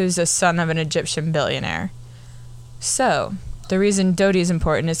Fayed, who's a son of an Egyptian billionaire. So the reason Dodi is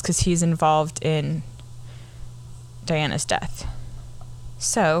important is because he's involved in Diana's death.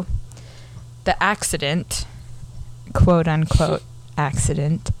 So the accident, quote unquote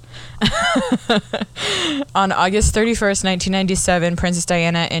accident, On August 31st, 1997, Princess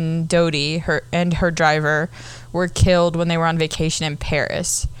Diana and Dodi, her driver, were killed when they were on vacation in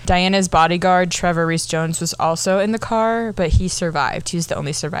Paris. Diana's bodyguard, Trevor Rees-Jones, was also in the car, but he survived. He was the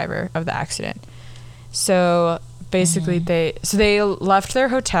only survivor of the accident. So basically, they left their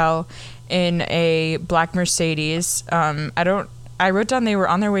hotel in a black Mercedes. I wrote down they were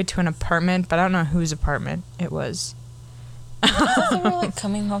on their way to an apartment, but I don't know whose apartment it was. I thought they were like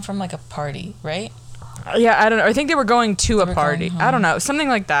coming home from like a party, right? Yeah, I don't know. I think they were going to a party. I don't know. Something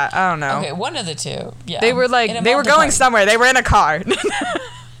like that. I don't know. Okay, one of the two. Yeah. They were going somewhere. They were in a car.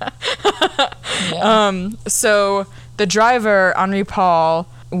 Yeah. So the driver, Henri Paul,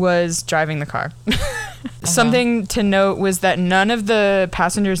 was driving the car. Something to note was that none of the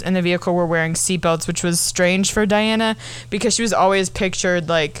passengers in the vehicle were wearing seatbelts, which was strange for Diana because she was always pictured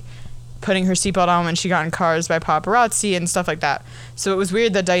like putting her seatbelt on when she got in cars by paparazzi and stuff like that. So it was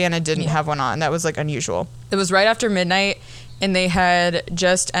weird that Diana didn't have one on. That was like unusual. It was right after midnight, and they had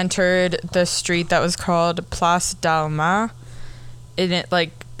just entered the street that was called Place d'Alma. And it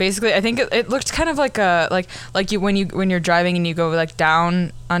like basically, I think it looked kind of like you when you're driving and you go like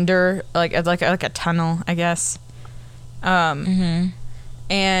down under like a tunnel, I guess. And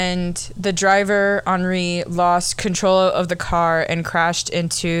the driver Henri lost control of the car and crashed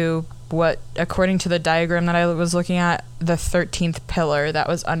into what, according to the diagram that I was looking at, the 13th pillar that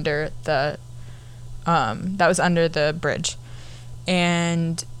was under the bridge,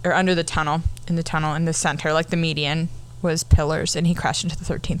 or under the tunnel in the center, like the median was pillars, and he crashed into the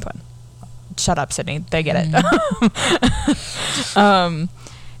 13th one. Shut up, Sydney. They get it.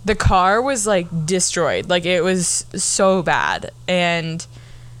 The car was like destroyed. Like it was so bad. And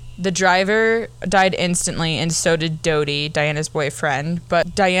the driver died instantly, and so did Dodi, Diana's boyfriend.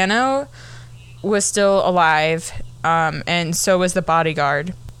 But Diana was still alive, and so was the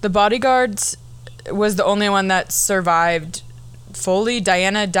bodyguard. The bodyguard was the only one that survived fully.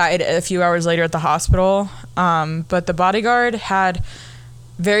 Diana died a few hours later at the hospital, but the bodyguard had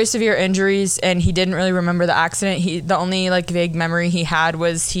very severe injuries, and he didn't really remember the accident. The only like vague memory he had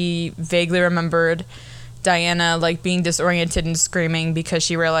was he vaguely remembered Diana like being disoriented and screaming because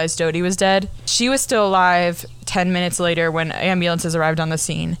she realized Dodi was dead. She was still alive 10 minutes later when ambulances arrived on the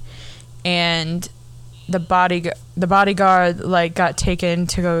scene, and the bodyguard like got taken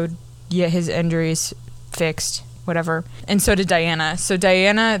to go get his injuries fixed, whatever, and so did Diana. So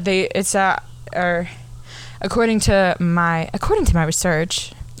Diana, according to my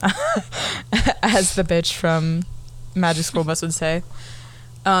research, as the bitch from Magic School Bus would say,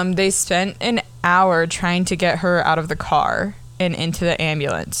 they spent an hour trying to get her out of the car and into the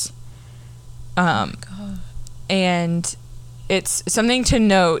ambulance. Oh God. And it's something to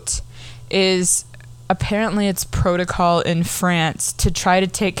note is apparently it's protocol in France to try to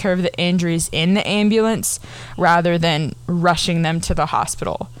take care of the injuries in the ambulance rather than rushing them to the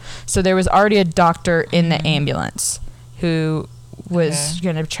hospital. So there was already a doctor in the ambulance who was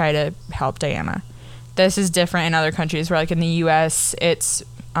going to try to help Diana. This is different in other countries where, like in the US, it's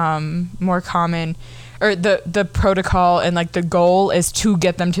more common, or the protocol and like the goal is to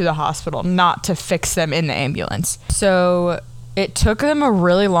get them to the hospital, not to fix them in the ambulance. So it took them a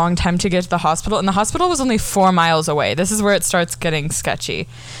really long time to get to the hospital, and the hospital was only 4 miles away. This is where it starts getting sketchy.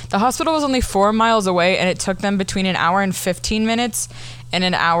 The hospital was only 4 miles away, and it took them between an hour and 15 minutes and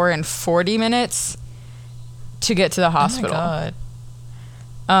an hour and 40 minutes to get to the hospital. Oh my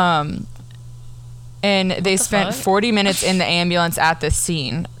God. And they spent 40 minutes in the ambulance at the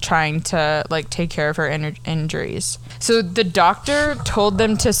scene trying to like take care of her injuries. So the doctor told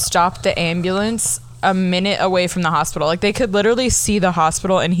them to stop the ambulance a minute away from the hospital. Like they could literally see the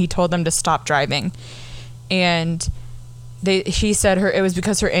hospital, and he told them to stop driving. And he said it was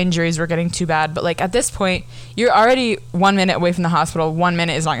because her injuries were getting too bad. But like at this point, you're already 1 minute away from the hospital. 1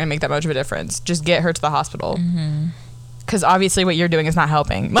 minute is not going to make that much of a difference. Just get her to the hospital. Because obviously what you're doing is not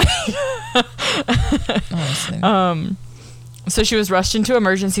helping. So she was rushed into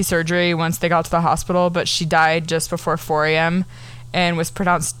emergency surgery once they got to the hospital, but she died just before 4 a.m. and was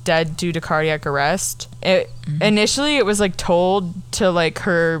pronounced dead due to cardiac arrest. Initially, it was like told to like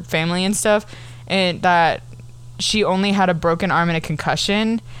her family and stuff, and that she only had a broken arm and a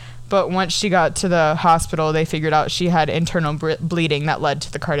concussion. But once she got to the hospital, they figured out she had internal bleeding that led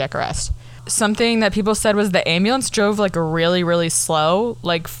to the cardiac arrest. Something that people said was the ambulance drove like really, really slow.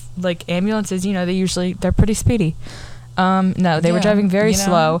 Like ambulances, they're pretty speedy. No, they were driving very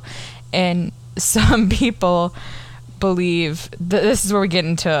slow. And some people believe, this is where we get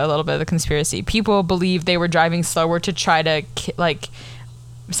into a little bit of the conspiracy. People believe they were driving slower to try to,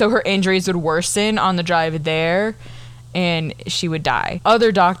 so her injuries would worsen on the drive there. and she would die.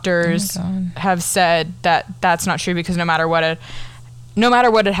 Other doctors have said that that's not true because no matter what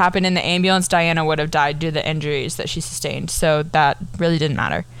had happened in the ambulance, Diana would have died due to the injuries that she sustained. So that really didn't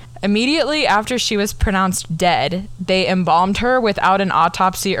matter. Immediately after she was pronounced dead, they embalmed her without an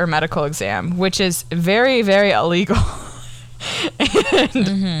autopsy or medical exam, which is very, very illegal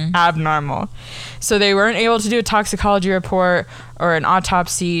and abnormal. So they weren't able to do a toxicology report or an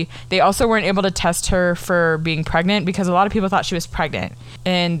autopsy. They also weren't able to test her for being pregnant because a lot of people thought she was pregnant.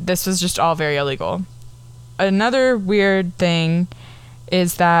 And this was just all very illegal. Another weird thing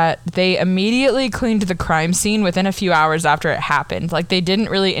is that they immediately cleaned the crime scene within a few hours after it happened. Like, they didn't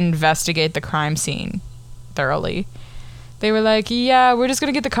really investigate the crime scene thoroughly. They were like, yeah, we're just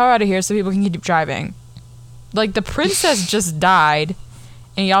going to get the car out of here so people can keep driving. Like, the princess just died,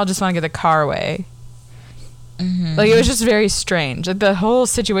 and y'all just want to get the car away. Like, it was just very strange. Like, the whole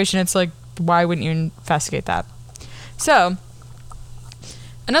situation, it's like, why wouldn't you investigate that? So,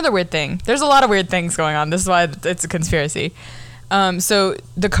 another weird thing. There's a lot of weird things going on. This is why it's a conspiracy. So,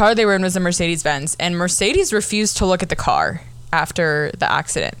 the car they were in was a Mercedes-Benz, and Mercedes refused to look at the car after the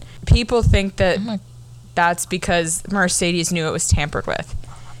accident. People think that that's because Mercedes knew it was tampered with.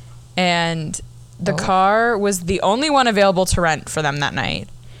 And the car was the only one available to rent for them that night.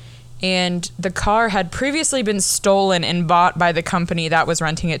 And the car had previously been stolen and bought by the company that was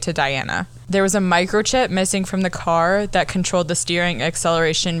renting it to Diana. There was a microchip missing from the car that controlled the steering,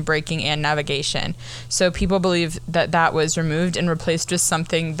 acceleration, braking, and navigation. So people believe that that was removed and replaced with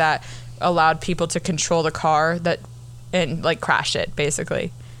something that allowed people to control the car and like crash it,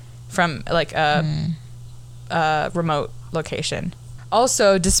 basically, from like a remote location.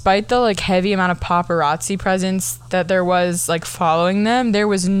 Also, despite the like heavy amount of paparazzi presence that there was like following them, there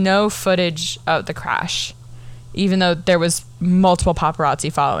was no footage of the crash, even though there was multiple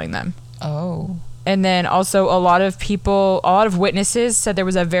paparazzi following them. Oh. And then also a lot of witnesses said there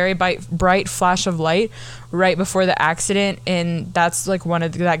was a very bright flash of light right before the accident, and that's like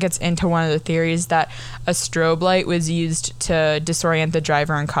that gets into one of the theories that a strobe light was used to disorient the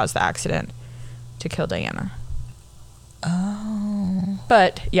driver and cause the accident to kill Diana. Oh.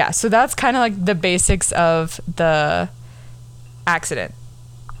 But yeah, so that's kind of like the basics of the accident.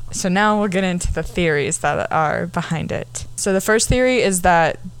 So now we'll get into the theories that are behind it. So the first theory is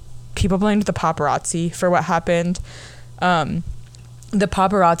that people blamed the paparazzi for what happened. The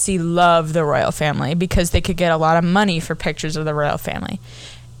paparazzi love the royal family because they could get a lot of money for pictures of the royal family.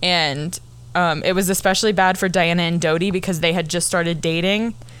 And it was especially bad for Diana and Dodi because they had just started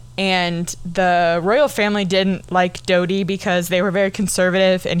dating. And the royal family didn't like Dodi because they were very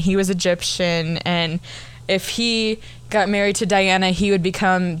conservative and he was Egyptian. And if he got married to Diana, he would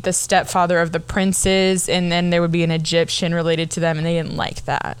become the stepfather of the princes, and then there would be an Egyptian related to them, and they didn't like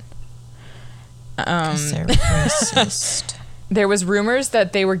that. They're racist. There was rumors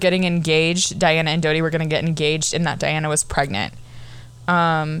that they were getting engaged. Diana and Dodi were going to get engaged, and that Diana was pregnant.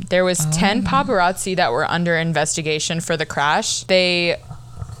 There was 10 paparazzi that were under investigation for the crash. They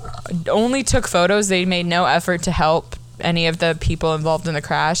only took photos. They made no effort to help any of the people involved in the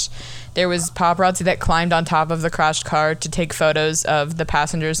crash. There was paparazzi that climbed on top of the crashed car to take photos of the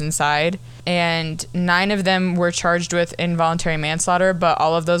passengers inside. And 9 of them were charged with involuntary manslaughter, but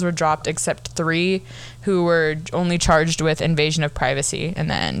all of those were dropped except 3 who were only charged with invasion of privacy in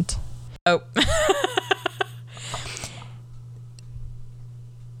the end. Oh.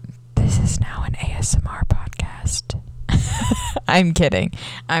 This is now an ASMR podcast. I'm kidding.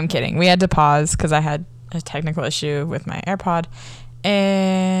 We had to pause because I had a technical issue with my AirPod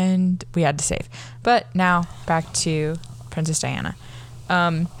and we had to save. But now back to Princess Diana.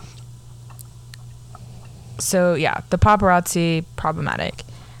 So yeah, the paparazzi, problematic.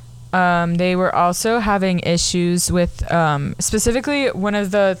 They were also having issues with, specifically one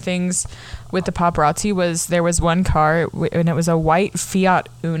of the things with the paparazzi was there was one car and it was a white Fiat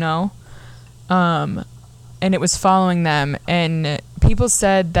Uno. And it was following them, and people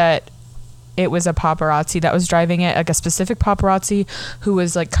said that it was a paparazzi that was driving it, like a specific paparazzi who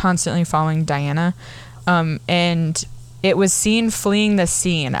was like constantly following Diana. And it was seen fleeing the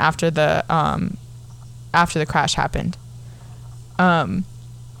scene after the crash happened.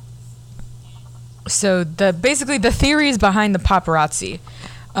 So basically the theories behind the paparazzi.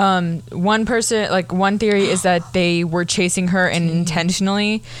 One theory is that they were chasing her and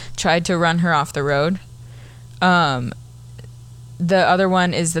intentionally tried to run her off the road. The other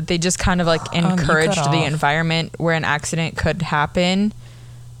one is that they just kind of like encouraged the environment where an accident could happen.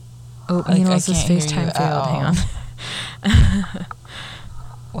 Oh, Milos' FaceTime failed. Hang on.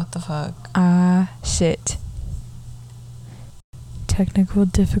 What the fuck? Shit. Technical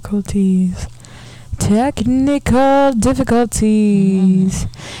difficulties. Technical difficulties.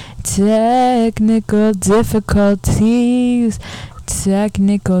 Technical difficulties.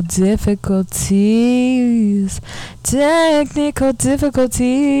 Technical difficulties. Technical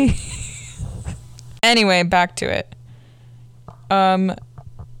difficulties. Anyway, back to it.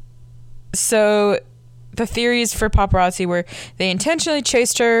 So the theories for paparazzi were they intentionally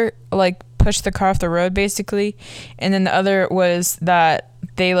chased her, like pushed the car off the road basically, and then the other was that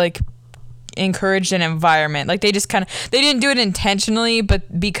they like encouraged an environment, like they just kind of, they didn't do it intentionally,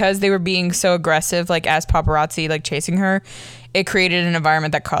 but because they were being so aggressive, like as paparazzi like chasing her, it created an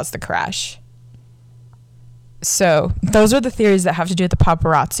environment that caused the crash. So those are the theories that have to do with the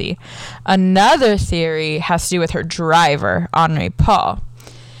paparazzi. Another theory has to do with her driver, Henri Paul.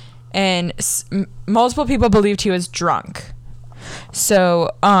 And multiple people believed he was drunk.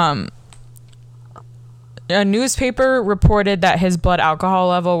 So a newspaper reported that his blood alcohol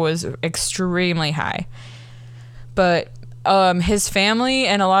level was extremely high. But his family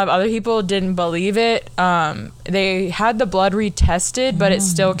and a lot of other people didn't believe it. They had the blood retested, but it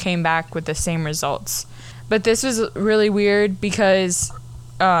still came back with the same results. But this was really weird because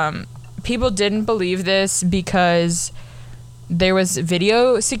people didn't believe this because there was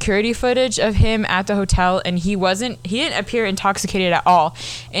video security footage of him at the hotel, and he didn't appear intoxicated at all.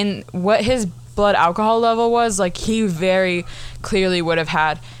 And what his blood alcohol level was, like, he very clearly would have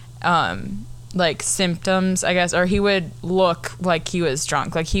had like symptoms, I guess, or he would look like he was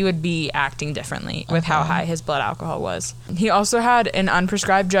drunk. Like he would be acting differently with how high his blood alcohol was. He also had an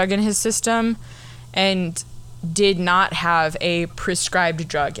unprescribed drug in his system and did not have a prescribed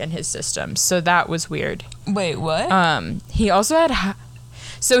drug in his system. So that was weird. Wait, what? He also had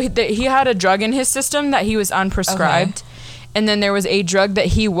he had a drug in his system that he was unprescribed. And then there was a drug that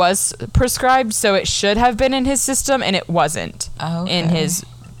he was prescribed, so it should have been in his system, and it wasn't in his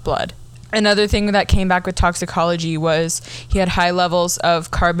blood. Another thing that came back with toxicology was he had high levels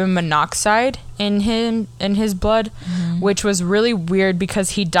of carbon monoxide in his blood, which was really weird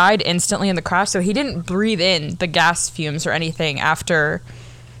because he died instantly in the crash, so he didn't breathe in the gas fumes or anything after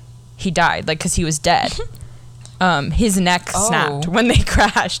he died, like, because he was dead. His neck snapped when they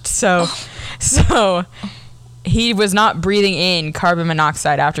crashed, so he was not breathing in carbon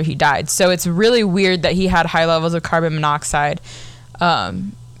monoxide after he died. So it's really weird that he had high levels of carbon monoxide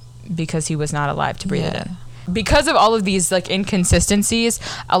because he was not alive to breathe it in. Because of all of these like inconsistencies,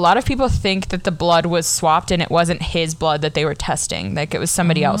 a lot of people think that the blood was swapped and it wasn't his blood that they were testing, like it was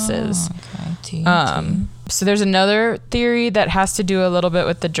somebody else's. So there's another theory that has to do a little bit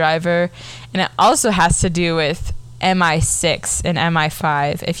with the driver, and it also has to do with MI6 and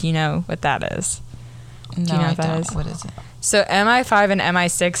MI5, if you know what that is. No, do you know what that is? What is it? So MI5 and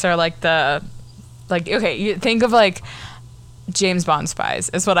MI6 are you think of like James Bond spies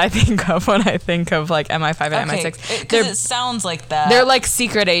is what I think of when I think of like MI5 and MI6. Because it sounds like that. They're like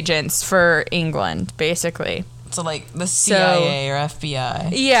secret agents for England, basically. So like the CIA or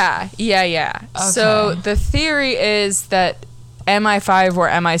FBI. Yeah. Okay. So the theory is that MI5 or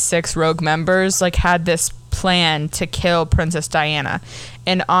MI6 rogue members like had this plan to kill Princess Diana,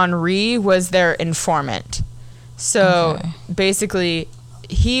 and Henri was their informant. So basically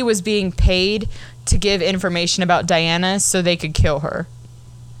he was being paid to give information about Diana so they could kill her.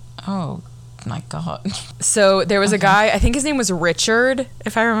 Oh my God. So there was a guy, I think his name was Richard,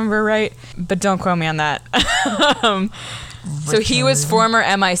 if I remember right, but don't quote me on that. So he was former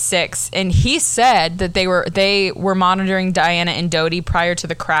MI6, and he said that they were monitoring Diana and Dodi prior to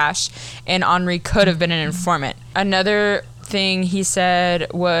the crash, and Henri could have been an informant. Another thing he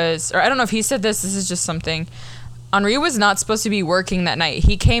said was, or I don't know if he said this is just something, Henri was not supposed to be working that night.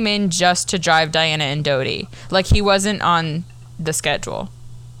 He came in just to drive Diana and Dodi. Like, he wasn't on the schedule.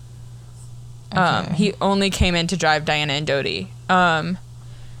 He only came in to drive Diana and Dodi. And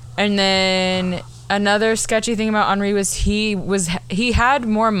then another sketchy thing about Henri was he had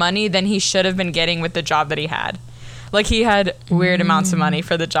more money than he should have been getting with the job that he had. Like, he had weird amounts of money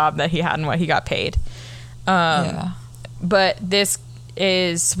for the job that he had and what he got paid. But this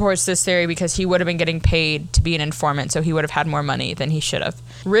supports this theory because he would have been getting paid to be an informant, so he would have had more money than he should have.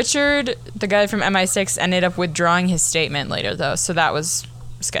 Richard, the guy from MI6, ended up withdrawing his statement later, though, so that was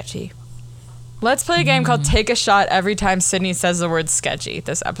sketchy. Let's play a game called Take a Shot every time Sydney says the word sketchy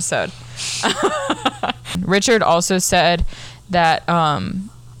this episode. Richard also said that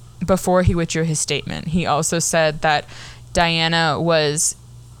before he withdrew his statement, he also said that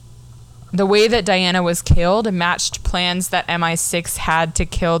the way that Diana was killed matched plans that MI6 had to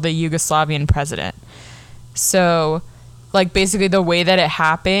kill the Yugoslavian president. So, like, basically the way that it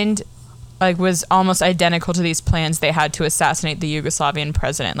happened like was almost identical to these plans they had to assassinate the Yugoslavian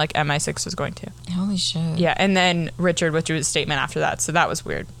president, like MI6 was going to. Holy shit. Yeah, and then Richard withdrew his statement after that, so that was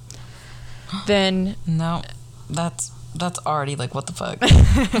weird. Then no, that's already like, what the fuck.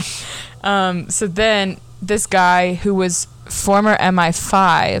 So then this guy who was former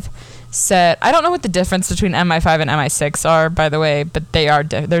MI5 said, I don't know what the difference between MI5 and MI6 are, by the way, but they are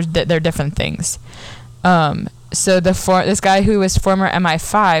they're different things. So this guy who was former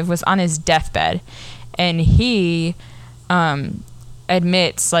MI5 was on his deathbed, and he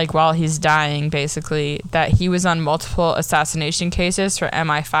admits, like, while he's dying, basically, that he was on multiple assassination cases for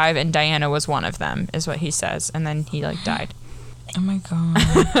MI5, and Diana was one of them, is what he says, and then he, like, died. Oh my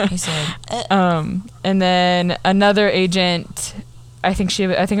god. He said. And then another agent, I think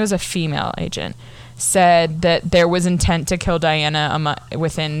it was a female agent, said that there was intent to kill Diana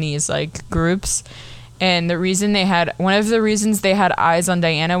within these, like, groups. And one of the reasons they had eyes on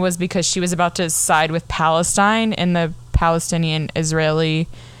Diana was because she was about to side with Palestine in the Palestinian-Israeli,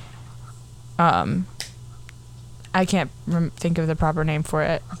 I can't think of the proper name for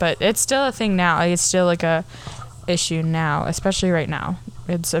it, but it's still a thing now. Like, it's still like a issue now, especially right now.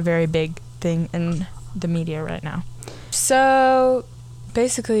 It's a very big thing in the media right now. So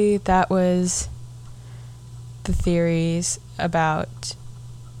basically that was the theories about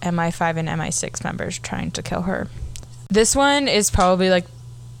MI5 and MI6 members trying to kill her. This one is probably like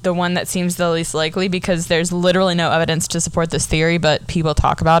the one that seems the least likely because there's literally no evidence to support this theory, but people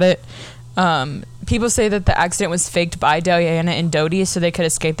talk about it. People say that the accident was faked by Diana and Dodi so they could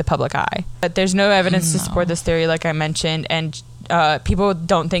escape the public eye. But there's no evidence to support this theory, like I mentioned, and people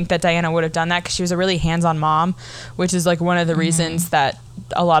don't think that Diana would have done that because she was a really hands-on mom, which is like one of the reasons that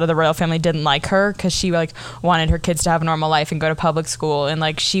a lot of the royal family didn't like her, because she like wanted her kids to have a normal life and go to public school, and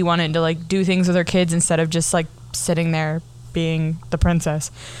like she wanted to like do things with her kids instead of just like sitting there being the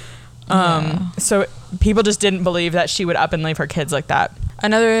princess. So people just didn't believe that she would up and leave her kids like that.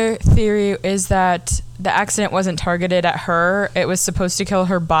 Another theory is that the accident wasn't targeted at her. It was supposed to kill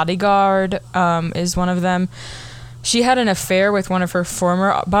her bodyguard, is one of them. She had an affair with one of her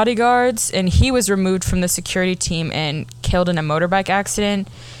former bodyguards, and he was removed from the security team and killed in a motorbike accident.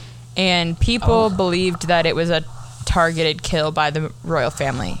 And people believed that it was a targeted kill by the royal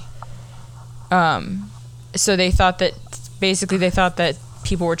family. So they thought that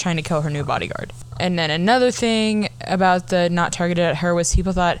people were trying to kill her new bodyguard. And then another thing about the not targeted at her was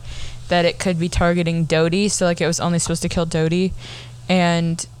people thought that it could be targeting Dodi, so like it was only supposed to kill Dodi,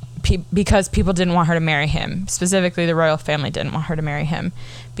 and because people didn't want her to marry him. Specifically, the royal family didn't want her to marry him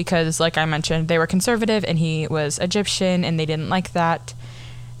because, like I mentioned, they were conservative and he was Egyptian and they didn't like that,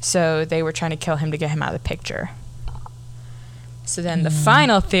 so they were trying to kill him to get him out of the picture. So then the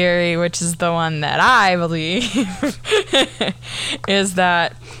final theory, which is the one that I believe, is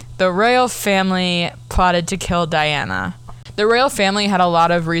that the royal family plotted to kill Diana. The royal family had a lot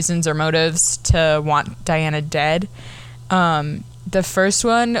of reasons or motives to want Diana dead. The first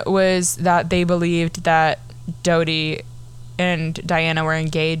one was that they believed that Dodi and Diana were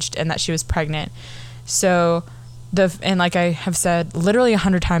engaged and that she was pregnant. So, and like I have said literally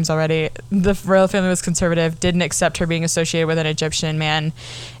 100 times already, the royal family was conservative, didn't accept her being associated with an Egyptian man,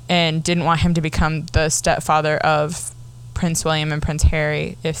 and didn't want him to become the stepfather of Prince William and Prince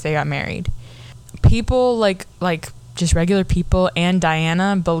Harry if they got married. People like just regular people and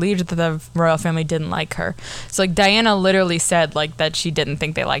Diana believed that the royal family didn't like her. So like Diana literally said like that she didn't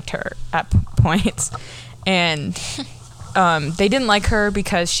think they liked her at points, and they didn't like her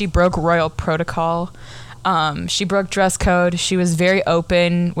because she broke royal protocol. She broke dress code. She was very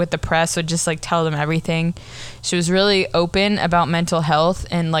open with the press, would just like tell them everything. She was really open about mental health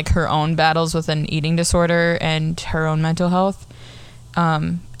and like her own battles with an eating disorder and her own mental health.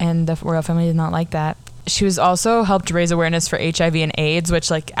 And the royal family did not like that. She was also helped raise awareness for HIV and AIDS, which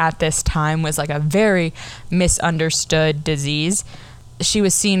like at this time was like a very misunderstood disease. She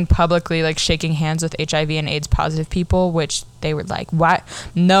was seen publicly like shaking hands with HIV and AIDS positive people, which they were like, "What?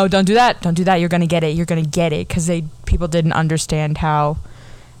 No, don't do that. Don't do that. You're gonna get it. You're gonna get it." Because people didn't understand how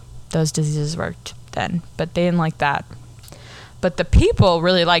those diseases worked then, but they didn't like that. But the people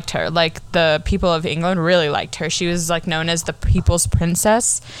really liked her. Like the people of England really liked her. She was like known as the people's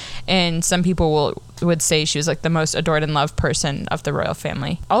princess, and some people would say she was like the most adored and loved person of the royal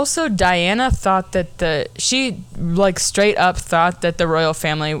family. Also, Diana thought that she like straight up thought that the royal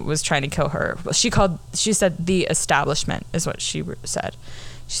family was trying to kill her. She said the establishment is what she said.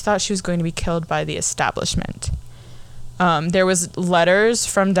 She thought she was going to be killed by the establishment. There was letters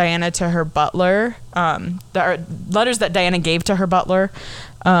from Diana to her butler, letters that Diana gave to her butler,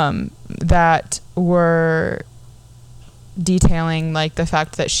 that were detailing like the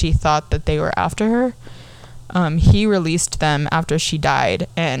fact that she thought that they were after her. He released them after she died,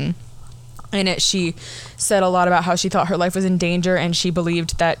 and in it she said a lot about how she thought her life was in danger, and she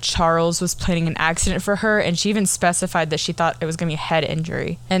believed that Charles was planning an accident for her, and she even specified that she thought it was going to be a head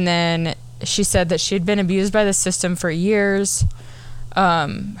injury. And then she said that she had been abused by the system for years.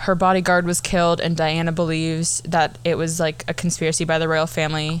 Her bodyguard was killed, and Diana believes that it was like a conspiracy by the royal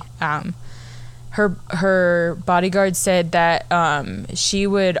family. Her bodyguard said that she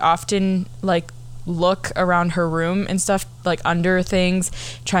would often like look around her room and stuff, like under things,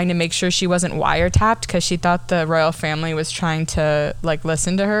 trying to make sure she wasn't wiretapped, because she thought the royal family was trying to like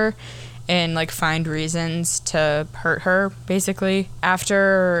listen to her and like find reasons to hurt her, basically.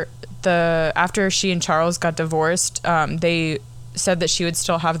 After she and Charles got divorced, they said that she would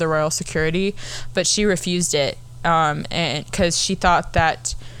still have the royal security, but she refused it, and because she thought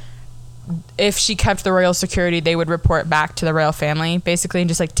that if she kept the royal security, they would report back to the royal family, basically, and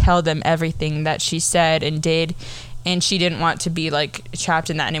just like tell them everything that she said and did, and she didn't want to be like trapped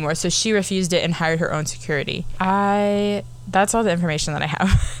in that anymore, so she refused it and hired her own security. That's all the information that I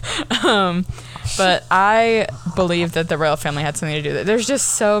have. But I believe that the royal family had something to do with it. There's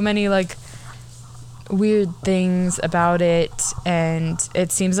just so many like weird things about it, and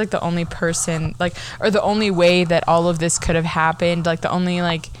it seems like the only person like, or the only way that all of this could have happened, like the only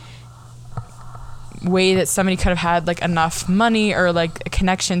like way that somebody could have had like enough money or like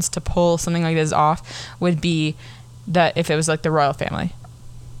connections to pull something like this off would be that if it was like the royal family.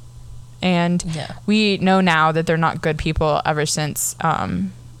 And we know now that they're not good people ever since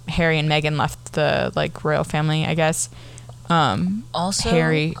Harry and Meghan left the like royal family, I guess. Also,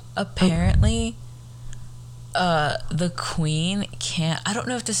 Harry apparently the queen can't, I don't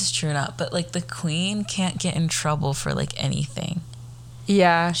know if this is true or not, but like the queen can't get in trouble for like anything.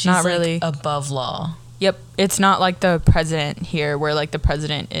 Yeah, she's not like really above law. Yep, it's not like the president here, where like the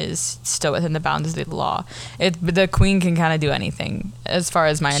president is still within the bounds of the law. The queen can kind of do anything, as far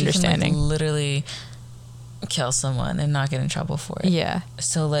as my understanding. She can like literally kill someone and not get in trouble for it. Yeah.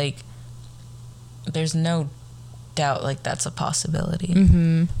 So like, there's no doubt like that's a possibility.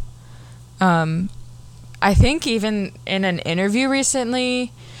 Mm-hmm. I think even in an interview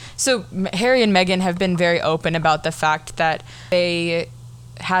recently, so Harry and Meghan have been very open about the fact that they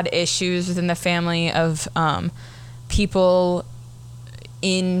had issues within the family of people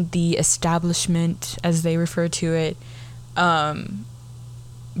in the establishment, as they refer to it,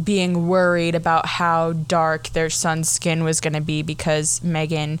 being worried about how dark their son's skin was going to be because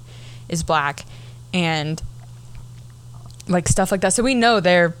Meghan is black, and like stuff like that. So we know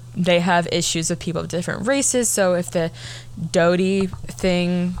they have issues with people of different races. So if the Dodi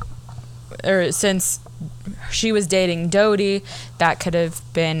thing, or since she was dating Dodi, that could have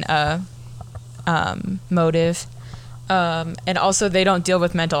been a motive. And also they don't deal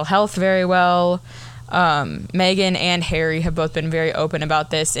with mental health very well. Meghan and Harry have both been very open about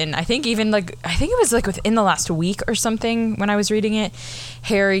this, and I think even like, I think it was like within the last week or something when I was reading it,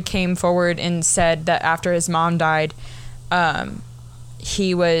 Harry came forward and said that after his mom died,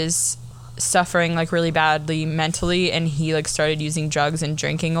 he was suffering like really badly mentally, and he like started using drugs and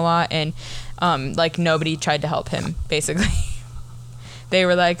drinking a lot, and like nobody tried to help him, basically. They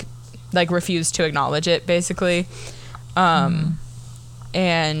were like refused to acknowledge it, basically. And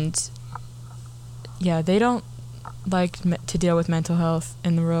yeah, they don't like to deal with mental health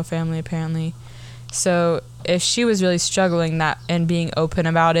in the royal family, apparently. So if she was really struggling that and being open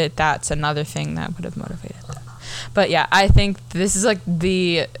about it, that's another thing that would have motivated them. But yeah, I think this is like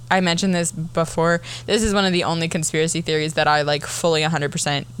I mentioned this before, this is one of the only conspiracy theories that I like fully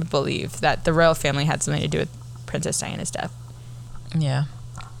 100% believe, that the royal family had something to do with Princess Diana's death. Yeah.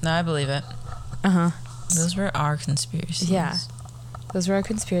 No, I believe it. Uh-huh. Those were our conspiracies. Yeah. Those were our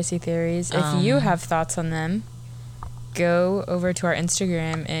conspiracy theories. If you have thoughts on them, go over to our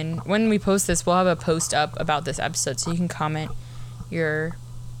Instagram, and when we post this, we'll have a post up about this episode, so you can comment your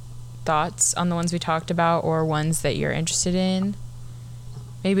thoughts on the ones we talked about, or ones that you're interested in.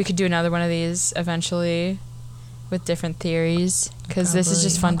 Maybe we could do another one of these eventually with different theories, because this is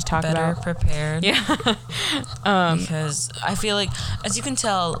just fun to talk about. Better prepared. Yeah. Because I feel like, as you can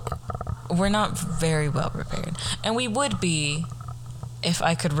tell, we're not very well prepared, and we would be if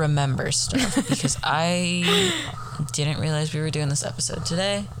I could remember stuff, because I didn't realize we were doing this episode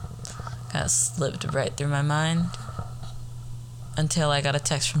today. Kind of slipped right through my mind until I got a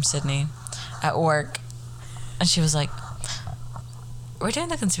text from Sydney at work, and she was like, "We're doing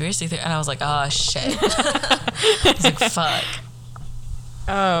the conspiracy theory," and I was like, "Oh shit!" I was like, "Fuck."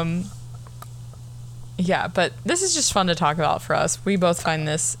 Yeah, but this is just fun to talk about for us. We both find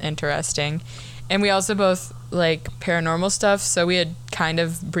this interesting, and we also both like paranormal stuff, so we had kind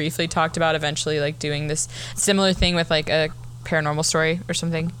of briefly talked about eventually like doing this similar thing with like a paranormal story or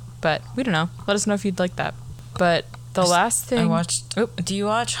something, but we don't know. Let us know if you'd like that. But the last thing I watched, do you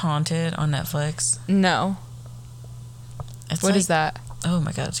watch Haunted on Netflix? No. What is that? Oh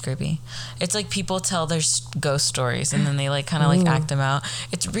my god, it's creepy. It's like people tell their ghost stories and then they like kind of like act them out.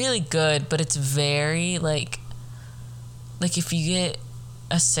 It's really good, but it's very like if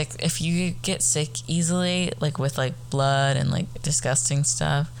you get sick easily, like with like blood and like disgusting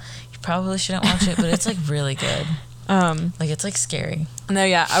stuff, you probably shouldn't watch it, but it's like really good. Like it's like scary. No,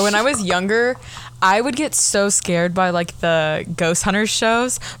 yeah. When I was younger, I would get so scared by like the ghost hunters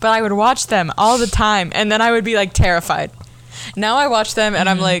shows, but I would watch them all the time and then I would be like terrified. Now I watch them and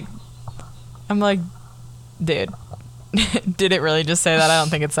I'm like, dude, did it really just say that? I don't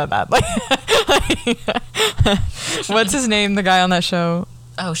think it said that. What's his name? The guy on that show?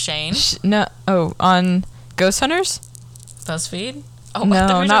 Oh, Shane? On Ghost Hunters? BuzzFeed? Oh,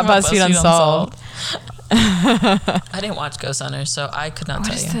 no, not BuzzFeed Unsolved. I didn't watch Ghost Hunters, so I could not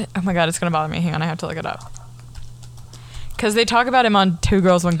tell you. Oh my god, it's gonna bother me. Hang on, I have to look it up. Because they talk about him on Two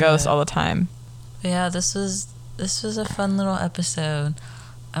Girls, One Ghost all the time. Yeah, this was a fun little episode.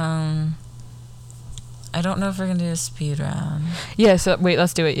 I don't know if we're gonna do a speed round. Yeah, so wait,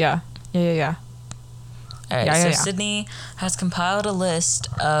 let's do it. Yeah. All right, Sydney has compiled a list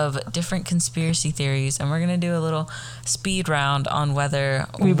of different conspiracy theories, and we're going to do a little speed round on whether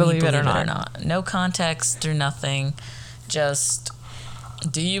we believe it or not. No context or nothing. Just,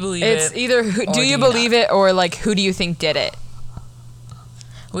 do you believe it? It's either do you believe it or, like, who do you think did it?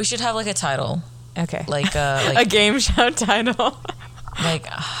 We should have, like, a title. Okay. Like a game show title. Like,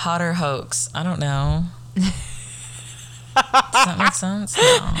 Hot or Hoax. I don't know. Does that make sense? No.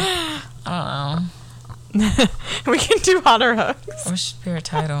 I don't know. We can do Hot or Hoax. What should be our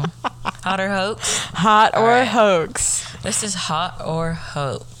title? Hot or Hoax? Hot or Hoax. This is Hot or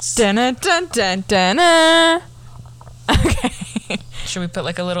Hoax. Dun dun dun dun. Okay. Should we put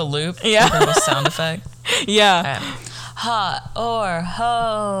like a little loop? Yeah. Like a little sound effect? Yeah. Right. Hot or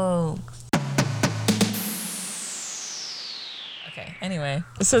Hoax. Okay, anyway.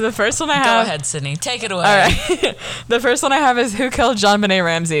 So the first one I have... Go ahead, Sydney. Take it away. All right. The first one I have is who killed JonBenet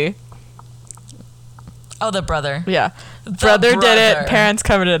Ramsey? Oh, the brother. Yeah. Brother did it. Parents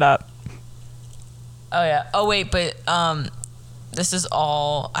covered it up. Oh, yeah. Oh, wait, but this is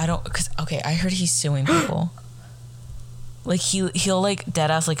all... I heard he's suing people. Like, he'll like,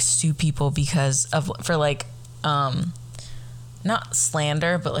 deadass, like, sue people because for, like, not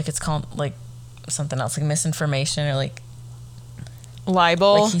slander, but, like, it's called, like, something else, like, misinformation or, like...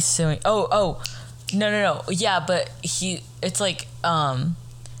 Libel? Like, he's suing... Oh. No. Yeah, but it's, like,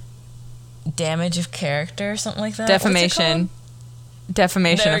 damage of character or something like that. Defamation.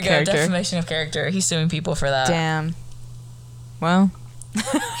 Defamation of character. Defamation of character. He's suing people for that. Damn. Well.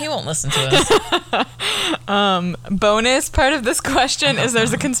 He won't listen to us. Bonus part of this question is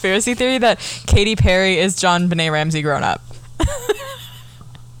there's a conspiracy theory that Katy Perry is JonBenet Ramsey grown up.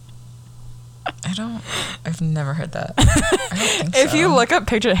 I've never heard that. I don't think so. If you look up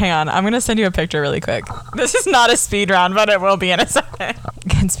picture, hang on, I'm going to send you a picture really quick. This is not a speed round, but it will be in a second.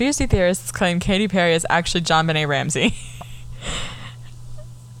 Conspiracy theorists claim Katy Perry is actually JonBenet Ramsey.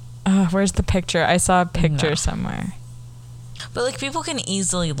 Where's the picture? I saw a picture somewhere. But, like, people can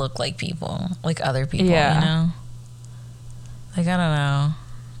easily look like people, like other people, you know? Like, I don't know.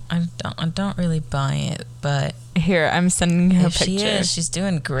 I don't really buy it, but... Here, I'm sending her a picture. If she is, she's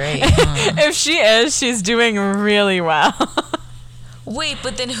doing great. Huh? If she is, she's doing really well. Wait,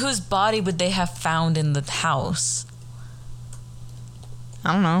 but then whose body would they have found in the house?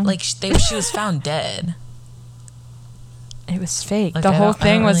 I don't know. Like, she was found dead. It was fake. Like, the whole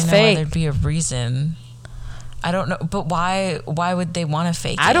thing was fake. There'd be a reason. I don't know, but why would they want to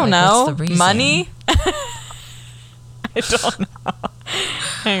fake it? I don't know. What's the reason? Money? I don't know.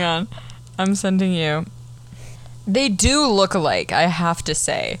 Hang on. I'm sending you. They do look alike, I have to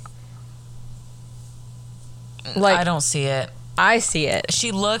say. Like, I don't see it. I see it.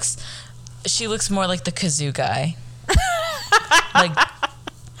 She looks more like the kazoo guy. Like,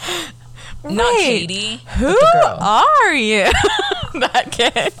 wait, not Katie. Who are you? That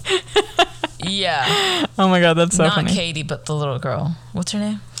kid. Yeah. Oh my god, that's so funny. Not Katie, but the little girl. What's her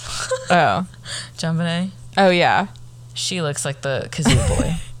name? Oh. JonBenet. Oh yeah. She looks like the kazoo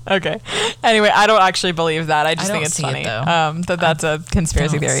boy. Okay. Anyway, I don't actually believe that. I just think it's funny. That's a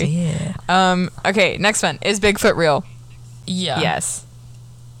conspiracy theory. See it. Okay, next one. Is Bigfoot real? Yeah. Yes.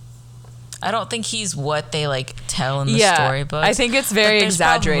 I don't think he's what they like tell in the storybooks. I think it's very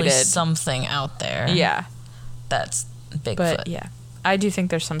exaggerated. Probably something out there. Yeah. That's Bigfoot. But yeah, I do think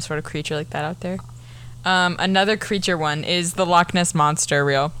there's some sort of creature like that out there. Another creature one is the Loch Ness Monster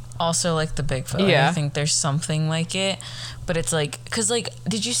real. Also like the Bigfoot. Yeah. I think there's something like it. But it's like... Because, like,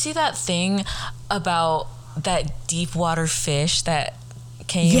 did you see that thing about that deep water fish that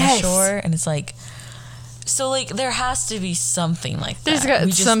came ashore? And it's like... So, like, there has to be something like that. There's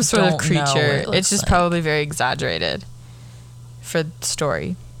got some sort of creature. It's just probably very exaggerated for the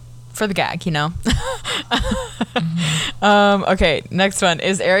story. For the gag, you know? Okay, next one.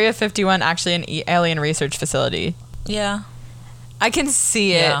 Is Area 51 actually an alien research facility? Yeah. I can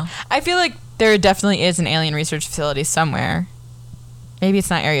see it. I feel like there definitely is an alien research facility somewhere. Maybe it's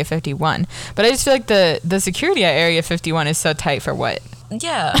not Area 51. But I just feel like the security at Area 51 is so tight for what?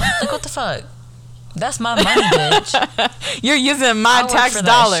 Yeah. Like, what the fuck? That's my money, bitch. You're using my tax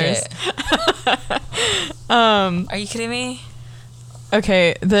dollars. Are you kidding me?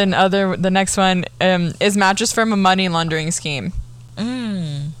 Okay, then the next one is Mattress Firm a money laundering scheme?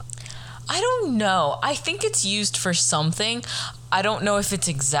 I don't know. I think it's used for something. I don't know if it's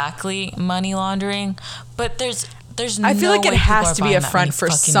exactly money laundering, but there's I feel like it has to be a front for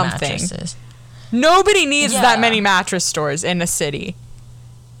something. Mattresses. Nobody needs that many mattress stores in a city.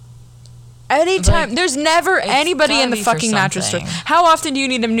 Anytime. Like, there's never anybody in the fucking mattress store. How often do you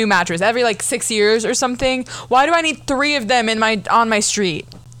need a new mattress? Every like 6 years or something? Why do I need 3 of them on my street?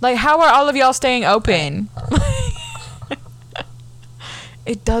 Like, how are all of y'all staying open?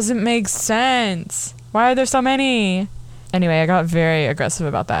 It doesn't make sense. Why are there so many? Anyway, I got very aggressive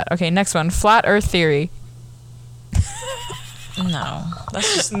about that. Okay, next one. Flat Earth theory. No.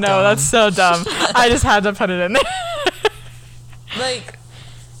 That's just dumb. That's so dumb. I just had to put it in there. Like...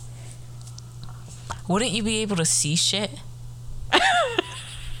 Wouldn't you be able to see shit?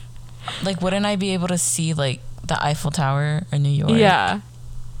 Like, wouldn't I be able to see, like, the Eiffel Tower in New York? Yeah.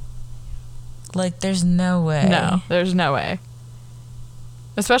 Like, there's no way. No, there's no way.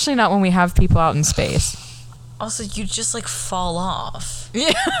 Especially not when we have people out in space. Also, you'd just, like, fall off.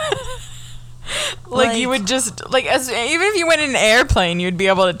 Yeah. Like, you would just, like, even if you went in an airplane, you'd be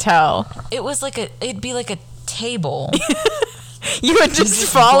able to tell. It'd be like a table. You would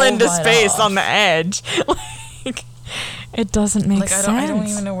just fall into space on the edge. Like, it doesn't make sense. I don't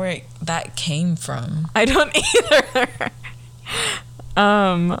even know where that came from. I don't either.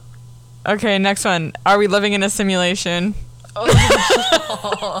 Okay, next one. Are we living in a simulation?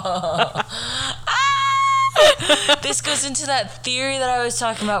 This goes into that theory that I was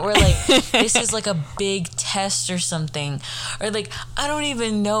talking about where, like, this is, like, a big test or something. Or, like, I don't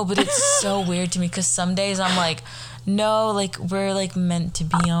even know, but it's so weird to me because some days I'm like... No, like, we're, like, meant to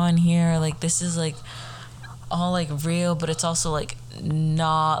be on here. Like, this is, like, all, like, real, but it's also, like,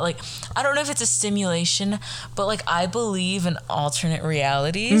 not. Like, I don't know if it's a simulation, but, like, I believe in alternate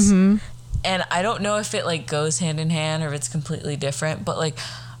realities. Mm-hmm. And I don't know if it, like, goes hand in hand or if it's completely different. But, like,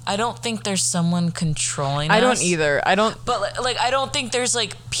 I don't think there's someone controlling us. I don't either. I don't. But, like, I don't think there's,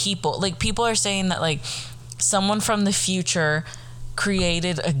 like, people. Like, people are saying that, like, someone from the future...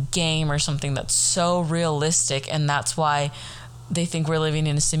 created a game or something that's so realistic, and that's why they think we're living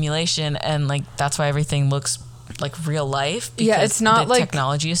in a simulation, and like that's why everything looks like real life. Yeah, it's not the like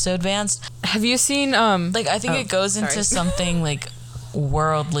technology is so advanced. Have you seen like I think it goes into something like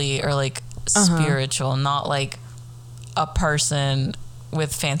worldly or like spiritual, not like a person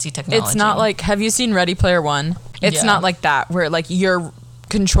with fancy technology. It's not like, have you seen Ready Player One? It's not like that where like you're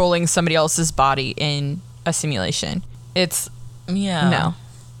controlling somebody else's body in a simulation. It's no.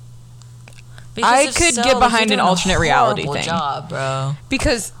 Because I could get behind an alternate reality thing. Job, bro.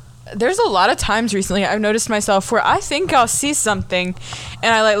 Because there's a lot of times recently I've noticed myself where I think I'll see something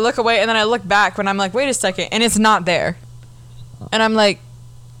and I like look away and then I look back when I'm like, wait a second, and it's not there. And I'm like,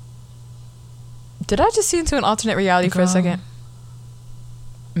 did I just see into an alternate reality for a second?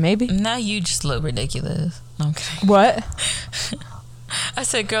 Maybe. Now you just look ridiculous. I'm kidding. What? I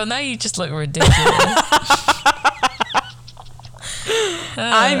said, girl, now you just look ridiculous.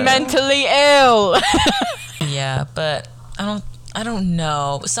 I'm mentally ill. Yeah, but I don't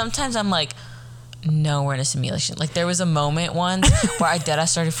know. Sometimes I'm like, no, we're in a simulation. Like there was a moment once where I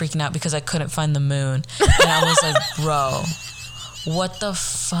started freaking out because I couldn't find the moon. And I was like, bro, what the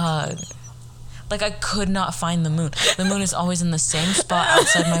fuck? Like I could not find the moon. The moon is always in the same spot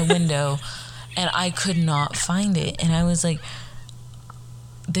outside my window and I could not find it. And I was like,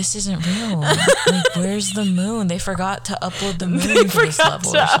 this isn't real. Like, where's the moon? They forgot to upload the moon to this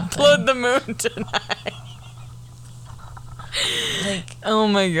level or something. Upload the moon tonight. Like, oh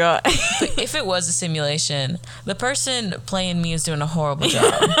my god. But if it was a simulation, the person playing me is doing a horrible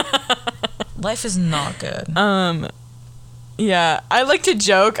job. Life is not good. Yeah, I like to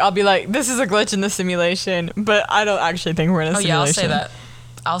joke. I'll be like, this is a glitch in the simulation, but I don't actually think we're in a simulation. Yeah,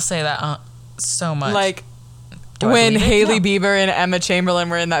 I'll say that. so much. Like, when Hailey Bieber and Emma Chamberlain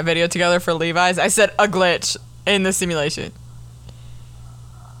were in that video together for Levi's, I said a glitch in the simulation.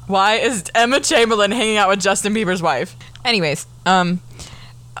 Why is Emma Chamberlain hanging out with Justin Bieber's wife? Anyways, are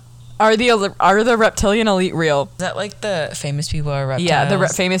the reptilian elite real? Is that like the famous people are reptiles? Yeah, the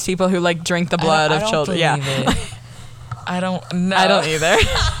famous people who like drink the blood of children. Yeah, it. I don't know. I don't either.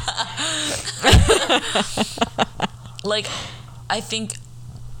 Like, I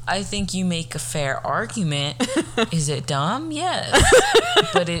think you make a fair argument. Is it dumb? Yes.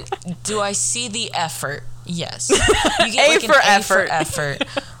 But do I see the effort? Yes. You get A for effort.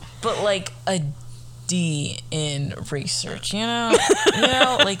 But like a D in research,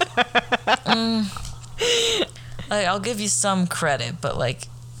 like I'll give you some credit, but like,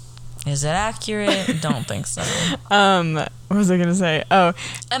 is it accurate? Don't think so. What was I gonna say? Oh,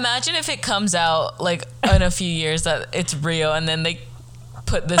 imagine if it comes out like in a few years that it's real, and then they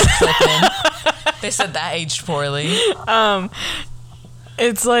put this clip in. They said that aged poorly.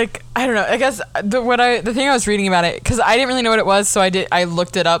 It's like, I don't know. I guess the thing I was reading about it, because I didn't really know what it was, so I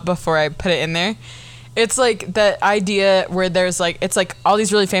looked it up before I put it in there. It's like the idea where there's like, it's like all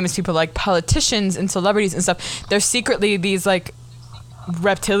these really famous people, like politicians and celebrities and stuff. They're secretly these like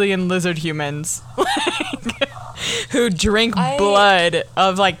reptilian lizard humans, like, who drink blood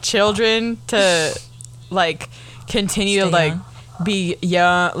of like children to like continue to like be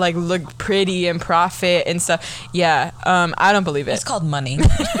young, like look pretty and profit and stuff. Yeah, I don't believe it. It's called money. No,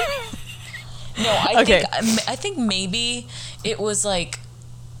 I think maybe it was a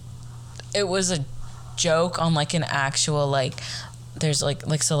joke on like an actual like, there's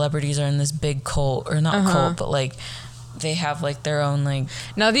like celebrities are in this big cult, or not cult, but like they have like their own like.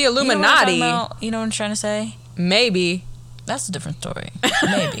 Now the Illuminati. You know what I'm trying to say? Maybe. That's a different story.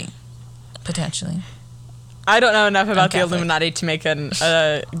 Maybe. Potentially. I don't know enough about the Illuminati to make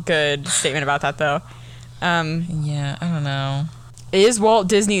a good statement about that, though. Yeah, I don't know. Is Walt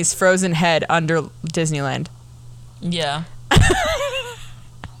Disney's frozen head under Disneyland? Yeah.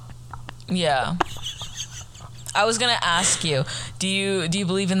 Yeah. I was gonna ask you, do you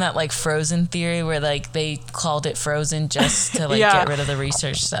believe in that like Frozen theory where like they called it Frozen just to like get rid of the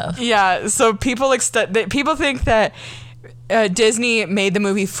research stuff? Yeah. So people think that Disney made the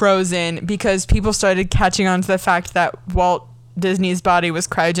movie Frozen because people started catching on to the fact that Walt Disney's body was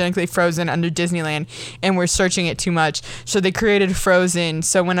cryogenically frozen under Disneyland, and we're searching it too much. So they created Frozen.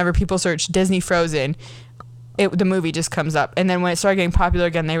 So whenever people search Disney Frozen, the movie just comes up. And then when it started getting popular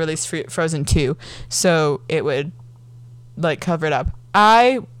again, they released Frozen 2. So it would like cover it up.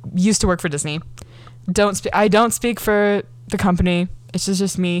 I used to work for Disney. I don't speak for the company. It's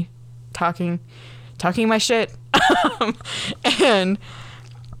just me talking my shit. And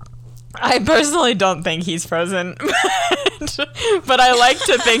I personally don't think he's frozen. But I like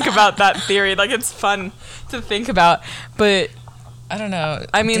to think about that theory. Like, it's fun to think about. But I don't know.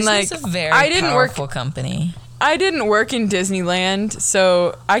 I mean, Disney's like, a very powerful company. I didn't work in Disneyland,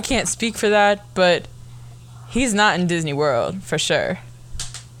 so I can't speak for that, but he's not in Disney World, for sure.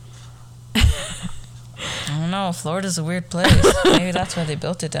 I don't know. Florida's a weird place. Maybe that's why they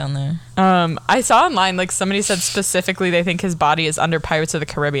built it down there. I saw online, like, somebody said specifically they think his body is under Pirates of the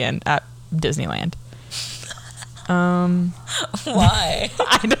Caribbean at Disneyland. Why?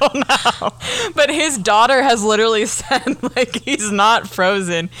 I don't know. But his daughter has literally said, like, he's not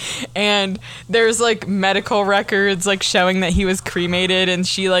frozen. And there's, like, medical records, like, showing that he was cremated. And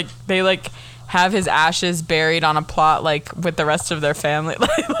they have his ashes buried on a plot, like, with the rest of their family.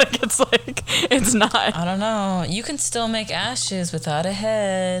 It's not. I don't know. You can still make ashes without a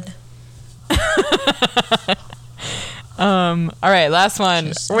head. All right, last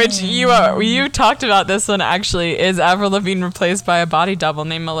one, which you talked about this one actually. Is Avril Lavigne replaced by a body double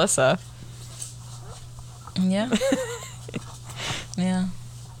named Melissa? Yeah. Yeah.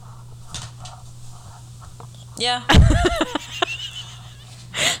 Yeah.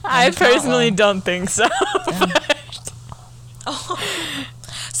 I personally don't think so. Oh.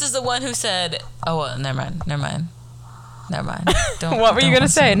 This is the one who said, oh, well, never mind. What were you going to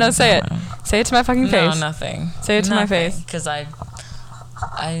say? No, say it. Say it to my fucking face. No, nothing. Say it to my face. Because I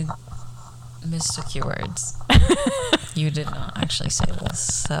mistook your words. You did not actually say this,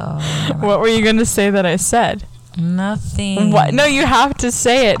 so... What were you going to say that I said? Nothing. What? No, you have to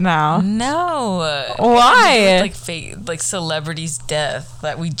say it now. No. Why? Like celebrity's death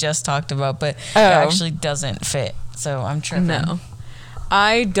that we just talked about, but it actually doesn't fit, so I'm tripping. No.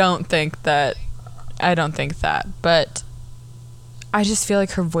 I don't think that, but I just feel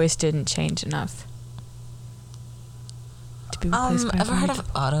like her voice didn't change enough to be replaced by ever heard of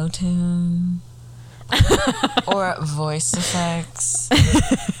auto-tune? or voice effects.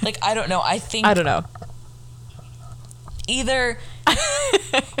 Like, I don't know. I don't know. Either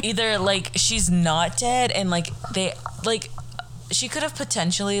like she's not dead and like she could have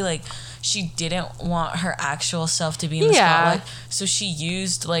potentially like she didn't want her actual self to be in the spotlight, so she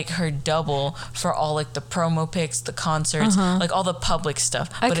used like her double for all like the promo pics, the concerts, like all the public stuff.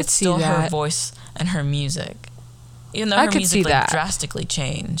 But it's still her voice and her music, even though her music like drastically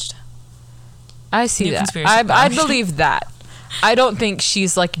changed. I see that. I believe that. I don't think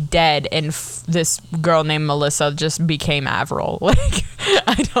she's like dead and this girl named Melissa just became Avril. Like,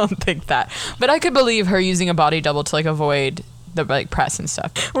 I don't think that. But I could believe her using a body double to like avoid the like press and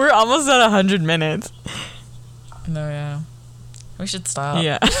stuff. We're almost at 100 minutes. No, yeah. We should stop.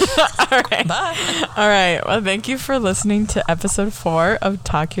 Yeah. All right. Bye. All right. Well, thank you for listening to episode 4 of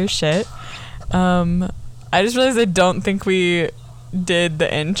Talk Your Shit. I just realized I don't think we did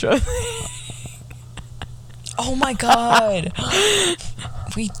the intro. Oh my god.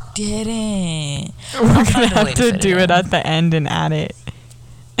 We didn't. We're gonna have to do it at the end and add it.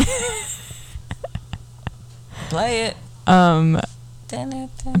 Play it. But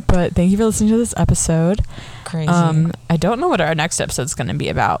thank you for listening to this episode. Crazy. I don't know what our next episode's gonna be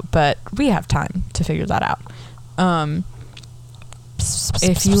about, but we have time to figure that out.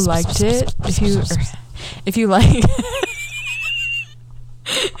 If you liked it, if you like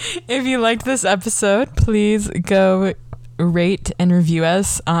if you liked this episode, please go rate and review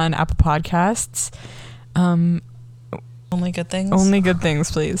us on Apple Podcasts. Only good things? Only good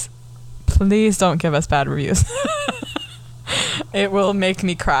things, please. Please don't give us bad reviews. It will make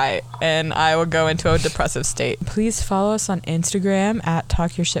me cry and I will go into a depressive state. Please follow us on Instagram at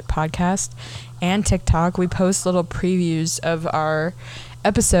Talk Your Shit Podcast and TikTok. We post little previews of our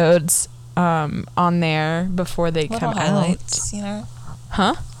episodes on there before they come highlights, you know?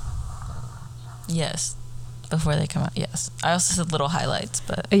 Huh? Yes. Before they come out, yes. I also said little highlights,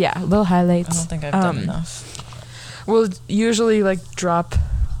 but... Yeah, little highlights. I don't think I've done enough. We'll usually, like, drop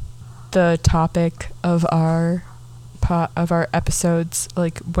the topic of our episodes,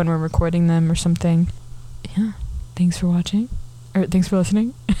 like, when we're recording them or something. Yeah. Thanks for watching. Or thanks for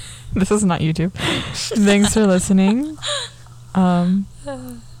listening. This is not YouTube. Thanks for listening. Have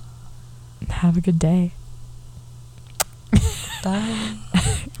a good day. Bye.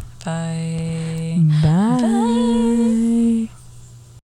 Bye. Bye.